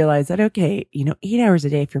 And to realize that, okay, 8 hours a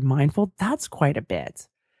day, if you're mindful, that's quite a bit.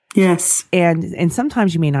 Yes. And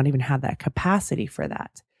sometimes you may not even have that capacity for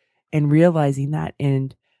that, and realizing that.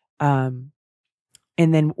 And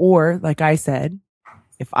then, or like I said,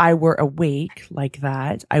 if I were awake like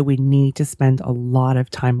that, I would need to spend a lot of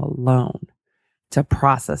time alone to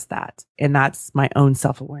process that. And that's my own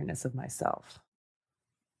self-awareness of myself.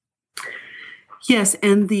 Yes,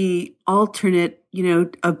 and the alternate,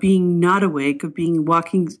 of being not awake, of being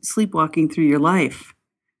sleepwalking through your life.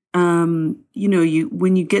 When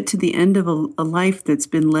you get to the end of a life that's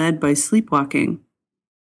been led by sleepwalking,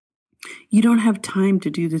 you don't have time to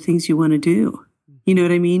do the things you want to do. You know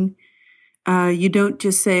what I mean? You don't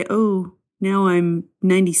just say, oh, now I'm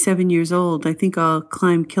 97 years old. I think I'll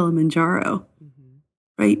climb Kilimanjaro. Mm-hmm.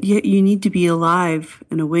 Right? You need to be alive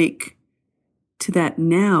and awake to that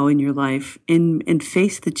now in your life and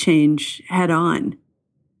face the change head on.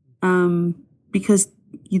 Because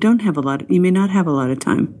you may not have a lot of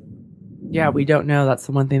time. Yeah, we don't know. That's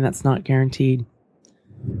the one thing that's not guaranteed.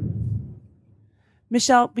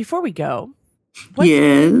 Michelle, before we go,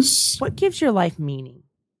 yes, what gives your life meaning?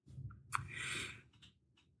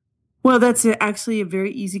 Well, that's actually a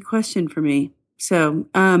very easy question for me. So,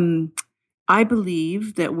 I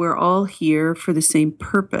believe that we're all here for the same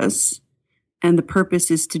purpose. And the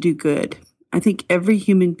purpose is to do good. I think every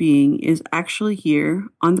human being is actually here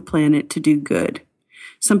on the planet to do good.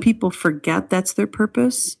 Some people forget that's their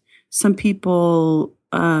purpose. Some people,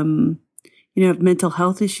 have mental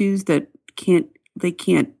health issues that they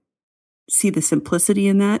can't see the simplicity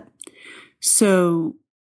in that. So,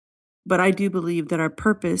 but I do believe that our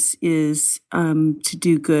purpose is to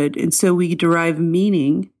do good. And so we derive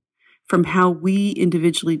meaning from how we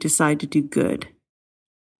individually decide to do good.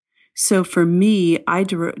 So for me, I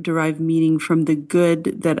derive meaning from the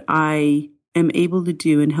good that I am able to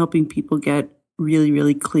do in helping people get really,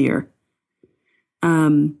 really clear.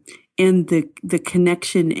 And the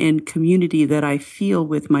connection and community that I feel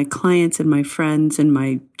with my clients and my friends and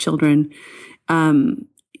my children,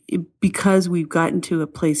 because we've gotten to a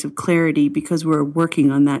place of clarity, because we're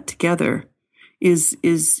working on that together, is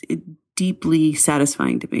deeply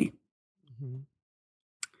satisfying to me.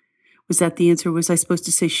 Was that the answer? Was I supposed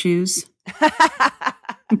to say shoes?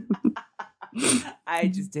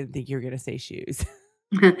 I just didn't think you were going to say shoes.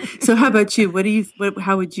 So how about you?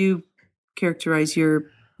 How would you characterize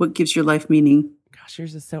what gives your life meaning? Gosh,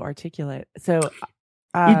 yours is so articulate. So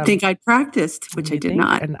you'd think I'd practiced, which I did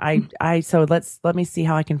not. And so let me see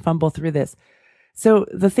how I can fumble through this. So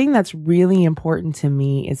the thing that's really important to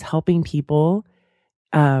me is helping people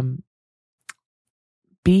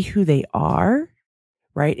be who they are.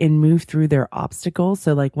 Right. And move through their obstacles.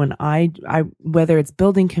 So like when I whether it's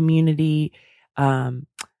building community,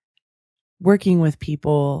 working with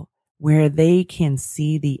people, where they can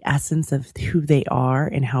see the essence of who they are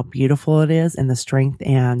and how beautiful it is and the strength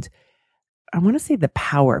and I want to say the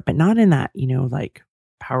power, but not in that, like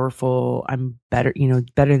powerful, I'm better,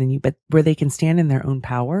 better than you, but where they can stand in their own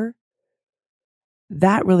power.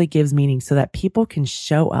 That really gives meaning so that people can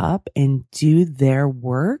show up and do their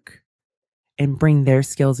work and bring their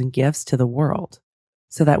skills and gifts to the world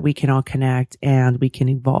so that we can all connect and we can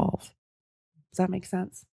evolve. Does that make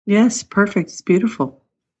sense? Yes, perfect. It's beautiful.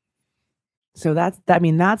 So that's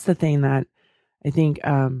the thing that I think,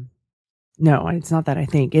 no, it's not that I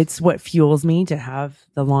think. It's what fuels me to have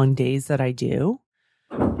the long days that I do.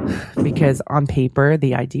 Because on paper,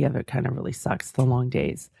 the idea of it kind of really sucks, the long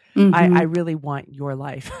days. Mm-hmm. I really want your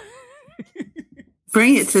life.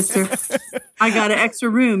 Bring it, sister. I got an extra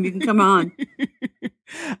room. You can come on.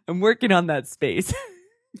 I'm working on that space.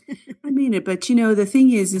 I mean it, but the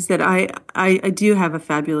thing is that I do have a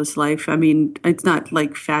fabulous life. I mean, it's not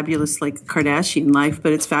like fabulous like Kardashian life,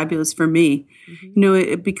 but it's fabulous for me.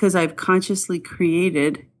 Mm-hmm. Because I've consciously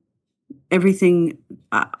created everything.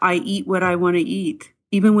 I eat what I want to eat.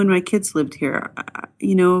 Even when my kids lived here,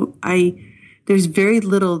 there's very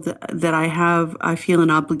little that I feel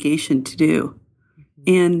an obligation to do.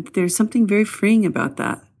 Mm-hmm. And there's something very freeing about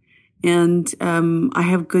that. And I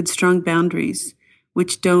have good, strong boundaries,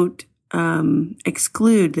 which don't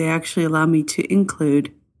exclude. They actually allow me to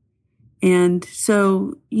include. And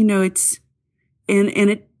so, it's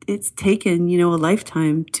taken, a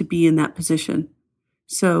lifetime to be in that position.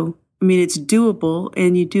 So, it's doable,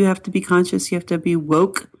 and you do have to be conscious. You have to be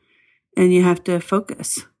woke, and you have to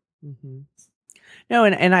focus. Mm-hmm. No,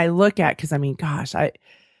 and I look at, because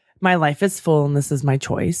my life is full, and this is my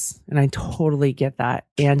choice, and I totally get that.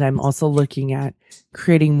 And I'm also looking at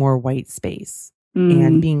creating more white space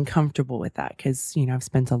and being comfortable with that, because I've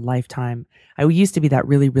spent a lifetime. I used to be that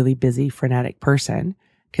really, really busy, frenetic person,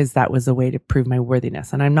 because that was a way to prove my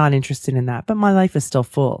worthiness, and I'm not interested in that. But my life is still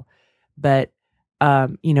full. But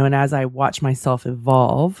and as I watch myself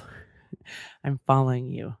evolve, I'm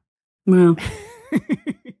following you. Well,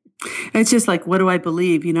 it's just like, what do I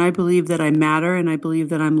believe? I believe that I matter, and I believe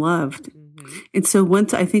that I'm loved. Mm-hmm. And so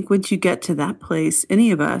once you get to that place,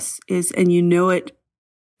 any of us is, and it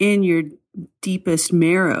in your deepest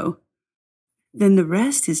marrow, then the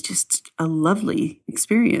rest is just a lovely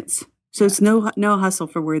experience. So it's no hustle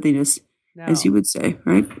for worthiness, as you would say,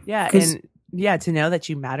 right? Yeah. And to know that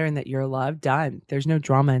you matter and that you're loved, done. There's no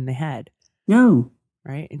drama in the head. No.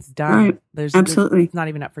 Right? It's done. Right. Absolutely. It's not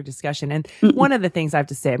even up for discussion. And one of the things I have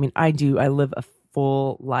to say, I live a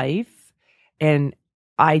full life, and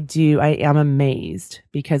I am amazed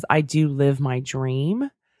because I do live my dream.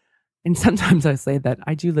 And sometimes I say that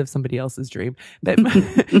I do live somebody else's dream, but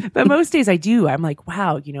but most days I do. I'm like,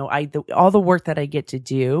 wow, all the work that I get to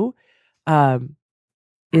do,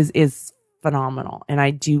 is phenomenal, and I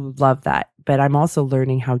do love that. But I'm also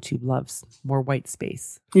learning how to love more white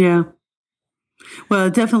space. Yeah. Well,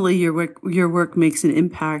 definitely your work makes an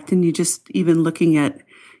impact, and you just even looking at,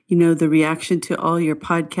 the reaction to all your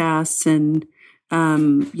podcasts and,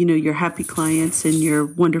 your happy clients and your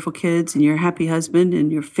wonderful kids and your happy husband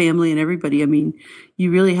and your family and everybody.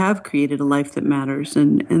 You really have created a life that matters.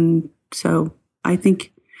 And so I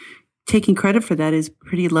think taking credit for that is a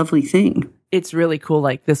pretty lovely thing. It's really cool.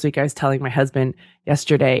 Like this week, I was telling my husband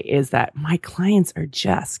yesterday is that my clients are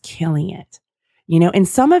just killing it. And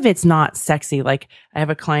some of it's not sexy. Like I have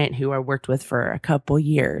a client who I worked with for a couple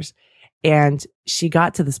years, and she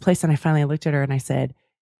got to this place, and I finally looked at her and I said,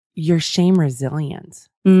 "You're shame resilient."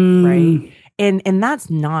 Right. And that's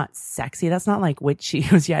not sexy. That's not like what she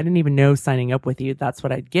goes, "Yeah, I didn't even know signing up with you. That's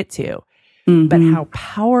what I'd get to." Mm-hmm. But how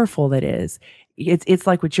powerful that is. It's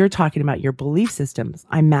like what you're talking about, your belief systems.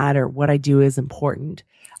 I matter. What I do is important.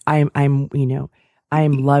 I am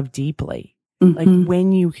loved deeply. Mm-hmm. Like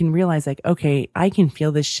when you can realize like, okay, I can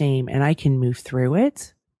feel this shame and I can move through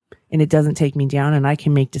it, and it doesn't take me down, and I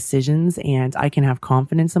can make decisions, and I can have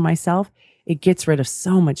confidence in myself. It gets rid of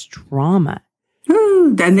so much drama.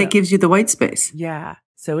 Then that gives you the white space. Yeah.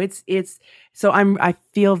 So I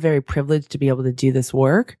feel very privileged to be able to do this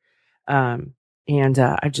work. And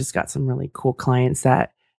I've just got some really cool clients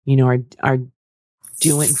that, are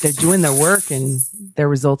doing their work, and their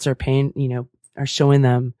results are are showing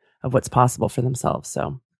them of what's possible for themselves.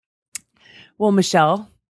 So, well,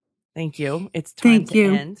 Michelle, thank you. It's time to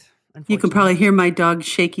end. You can probably hear my dog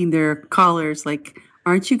shaking their collars like,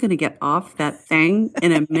 aren't you going to get off that thing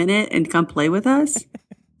in a minute and come play with us?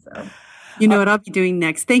 So, what I'll be doing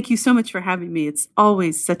next. Thank you so much for having me. It's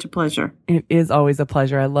always such a pleasure. It is always a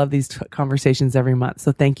pleasure. I love these conversations every month.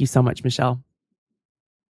 So thank you so much, Michelle.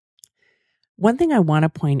 One thing I want to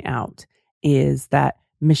point out is that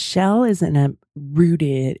Michelle is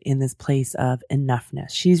rooted in this place of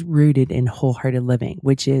enoughness. She's rooted in wholehearted living,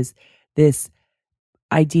 which is this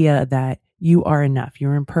idea that you are enough,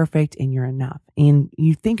 you're imperfect, and you're enough. And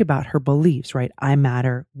you think about her beliefs, right? I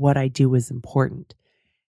matter. What I do is important.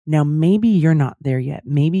 Now, maybe you're not there yet.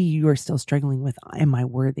 Maybe you are still struggling with, am I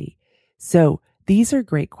worthy? So these are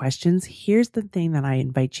great questions. Here's the thing that I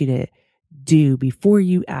invite you to do before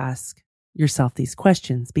you ask yourself these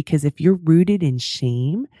questions, because if you're rooted in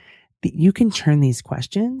shame, you can turn these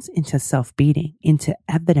questions into self-beating, into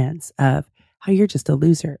evidence of how you're just a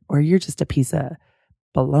loser or you're just a piece of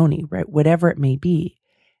baloney, right? Whatever it may be.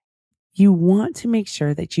 You want to make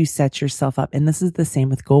sure that you set yourself up. And this is the same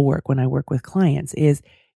with goal work when I work with clients, is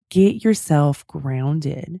get yourself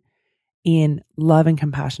grounded in love and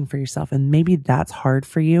compassion for yourself. And maybe that's hard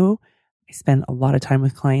for you. I spend a lot of time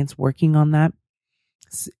with clients working on that.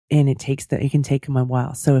 And it can take them a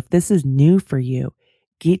while. So if this is new for you,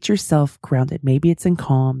 get yourself grounded. Maybe it's in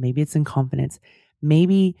calm, maybe it's in confidence.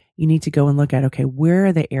 Maybe you need to go and look at, okay, where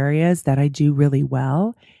are the areas that I do really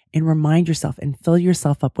well? And remind yourself and fill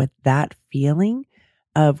yourself up with that feeling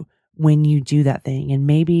of when you do that thing. And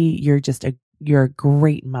maybe you're a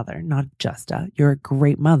great mother, not just you're a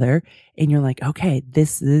great mother. And you're like, okay,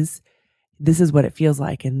 this is what it feels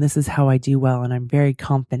like. And this is how I do well. And I'm very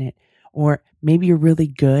confident. Or maybe you're really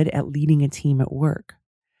good at leading a team at work.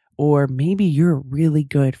 Or maybe you're a really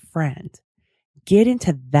good friend. Get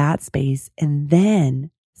into that space and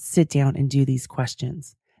then sit down and do these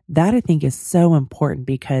questions. That I think is so important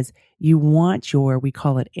because you want we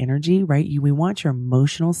call it energy, right? We want your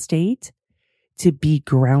emotional state to be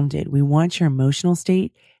grounded. We want your emotional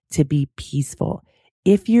state to be peaceful.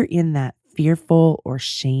 If you're in that fearful or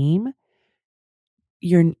shame,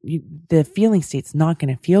 the feeling state's not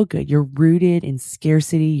going to feel good. You're rooted in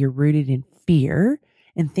scarcity. You're rooted in fear.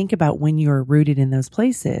 And think about when you're rooted in those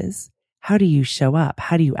places, how do you show up?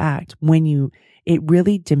 How do you act? It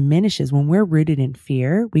really diminishes. When we're rooted in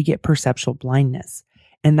fear, we get perceptual blindness.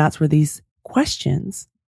 And that's where these questions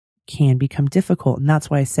can become difficult. And that's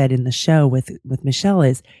why I said in the show with Michelle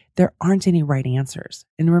is there aren't any right answers.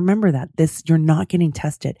 And remember that you're not getting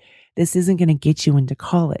tested. This isn't going to get you into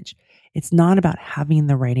college. It's not about having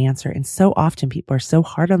the right answer. And so often people are so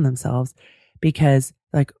hard on themselves because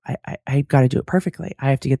like, I got to do it perfectly. I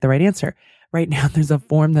have to get the right answer. Right now, there's a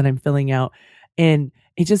form that I'm filling out and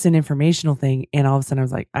it's just an informational thing. And all of a sudden I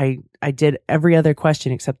was like, I did every other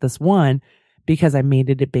question except this one because I made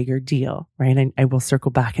it a bigger deal, right? I will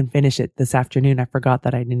circle back and finish it this afternoon. I forgot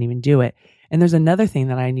that I didn't even do it. And there's another thing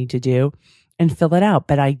that I need to do and fill it out,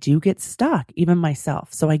 but I do get stuck, even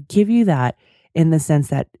myself. So I give you that in the sense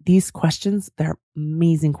that these questions, they're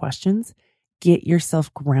amazing questions. Get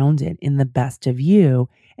yourself grounded in the best of you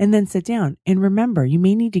and then sit down. And remember, you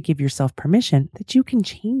may need to give yourself permission that you can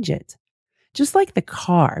change it. Just like the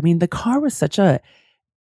car. I mean, the car was such a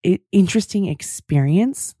interesting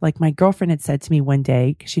experience. Like my girlfriend had said to me one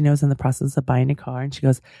day, because she knows I'm in the process of buying a car, and she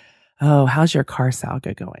goes, "Oh, how's your car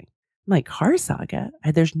saga going?" I'm like, "Car saga?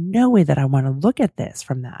 There's no way that I want to look at this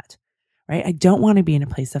from that, right? I don't want to be in a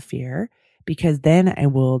place of fear because then I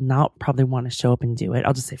will not probably want to show up and do it.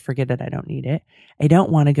 I'll just say, forget it. I don't need it. I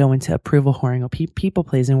don't want to go into approval whoring or people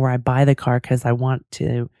pleasing where I buy the car because I want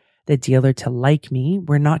the dealer to like me.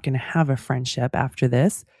 We're not going to have a friendship after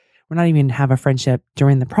this. We're not even have a friendship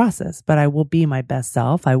during the process, but I will be my best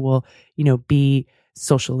self. I will, be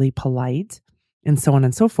socially polite and so on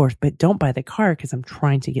and so forth, but don't buy the car because I'm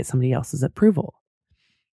trying to get somebody else's approval."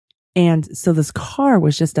 And so this car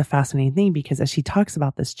was just a fascinating thing because as she talks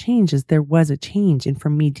about this change, there was a change, and for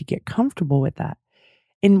me to get comfortable with that.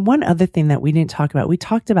 And one other thing that we didn't talk about, we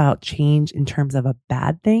talked about change in terms of a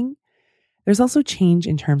bad thing. There's also change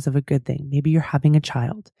in terms of a good thing. Maybe you're having a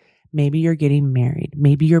child. Maybe you're getting married.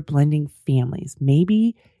 Maybe you're blending families.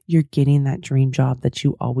 Maybe you're getting that dream job that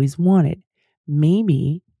you always wanted.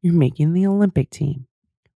 Maybe you're making the Olympic team,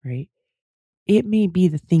 right? It may be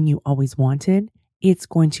the thing you always wanted. It's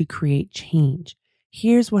going to create change.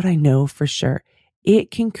 Here's what I know for sure. It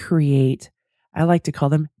can create, I like to call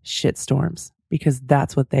them shitstorms because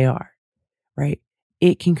that's what they are, right?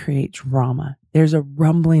 It can create drama. There's a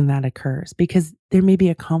rumbling that occurs because there may be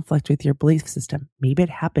a conflict with your belief system. Maybe it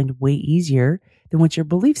happened way easier than with your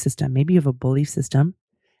belief system. Maybe you have a belief system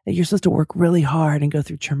that you're supposed to work really hard and go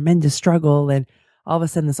through tremendous struggle. And all of a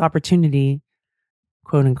sudden this opportunity,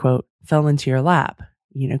 quote unquote, fell into your lap,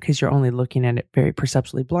 because you're only looking at it very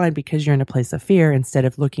perceptually blind because you're in a place of fear instead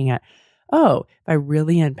of looking at, oh, if I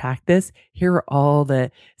really unpack this, here are all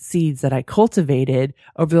the seeds that I cultivated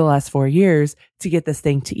over the last 4 years to get this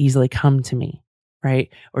thing to easily come to me. right?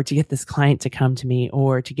 Or to get this client to come to me,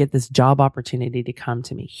 or to get this job opportunity to come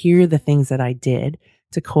to me. Here are the things that I did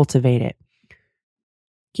to cultivate it.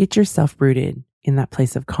 Get yourself rooted in that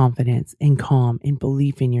place of confidence and calm and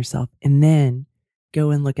belief in yourself. And then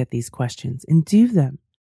go and look at these questions and do them.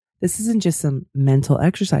 This isn't just some mental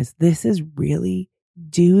exercise. This is really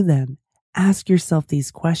do them. Ask yourself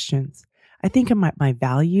these questions. I think about my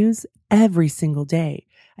values every single day.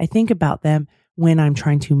 I think about them when I'm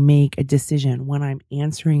trying to make a decision, when I'm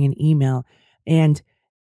answering an email, and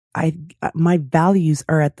my values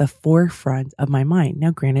are at the forefront of my mind.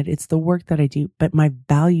 Now, granted, it's the work that I do, but my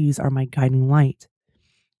values are my guiding light.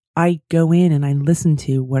 I go in and I listen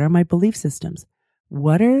to what are my belief systems?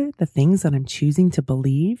 What are the things that I'm choosing to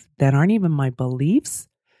believe that aren't even my beliefs,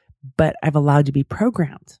 but I've allowed to be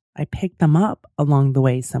programmed? I picked them up along the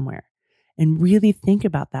way somewhere, and really think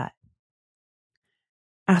about that.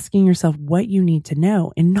 Asking yourself what you need to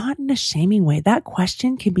know, and not in a shaming way. That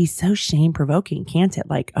question can be so shame provoking, can't it?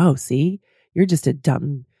 Like, oh, see, you're just a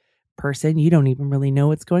dumb person. You don't even really know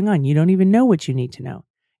what's going on. You don't even know what you need to know.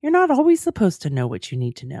 You're not always supposed to know what you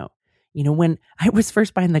need to know. You know, when I was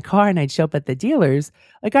first buying the car and I'd show up at the dealers,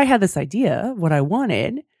 like I had this idea of what I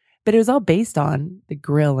wanted, but it was all based on the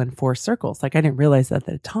grill and 4 circles. Like I didn't realize that at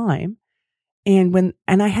the time. And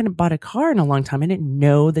I hadn't bought a car in a long time. I didn't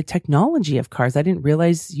know the technology of cars. I didn't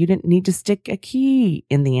realize you didn't need to stick a key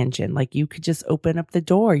in the engine. Like you could just open up the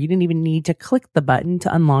door. You didn't even need to click the button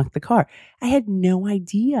to unlock the car. I had no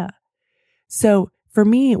idea. So for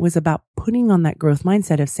me, it was about putting on that growth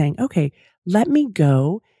mindset of saying, okay, let me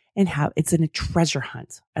go and it's in a treasure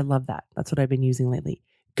hunt. I love that. That's what I've been using lately.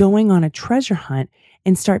 Going on a treasure hunt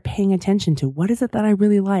and start paying attention to what is it that I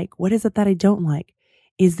really like? What is it that I don't like?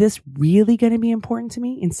 Is this really going to be important to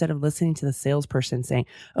me? Instead of listening to the salesperson saying,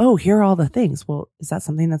 oh, here are all the things. Well, is that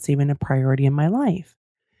something that's even a priority in my life?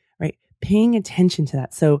 Right? Paying attention to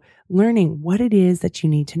that. So learning what it is that you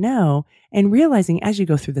need to know and realizing as you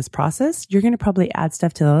go through this process, you're going to probably add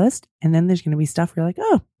stuff to the list. And then there's going to be stuff where you're like,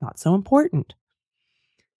 oh, not so important.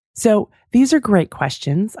 So these are great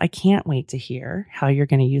questions. I can't wait to hear how you're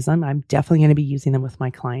going to use them. I'm definitely going to be using them with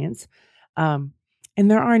my clients. And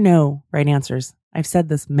there are no right answers. I've said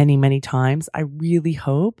this many, many times. I really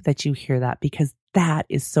hope that you hear that because that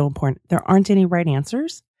is so important. There aren't any right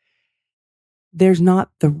answers. There's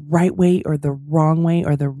not the right way or the wrong way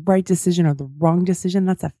or the right decision or the wrong decision.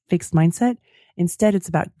 That's a fixed mindset. Instead, it's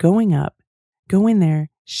about going in there,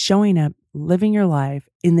 showing up, living your life,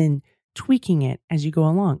 and then tweaking it as you go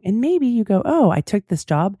along. And maybe you go, oh, I took this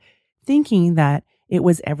job thinking that it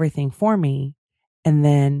was everything for me. And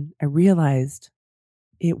then I realized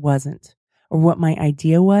it wasn't. Or what my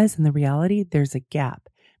idea was and the reality, there's a gap.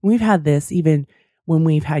 We've had this even when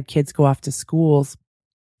we've had kids go off to schools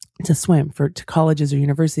to swim, to colleges or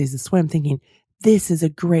universities to swim, thinking this is a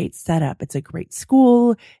great setup. It's a great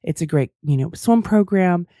school. It's a great, swim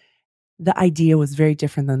program. The idea was very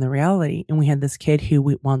different than the reality. And we had this kid who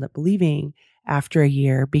we wound up leaving after a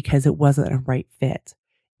year because it wasn't a right fit.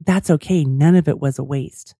 That's okay. None of it was a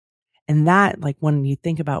waste. And that, like when you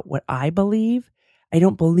think about what I believe, I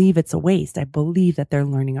don't believe it's a waste. I believe that they're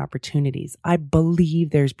learning opportunities. I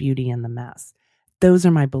believe there's beauty in the mess. Those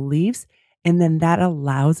are my beliefs. And then that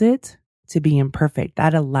allows it to be imperfect.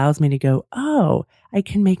 That allows me to go, oh, I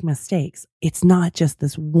can make mistakes. It's not just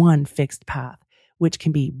this one fixed path, which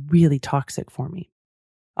can be really toxic for me.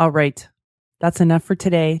 All right. That's enough for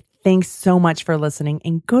today. Thanks so much for listening,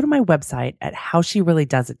 and go to my website at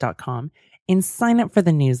howshereallydoesit.com and sign up for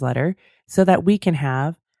the newsletter so that we can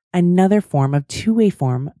have another two-way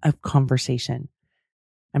form of conversation.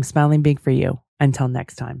 I'm smiling big for you. Until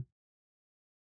next time.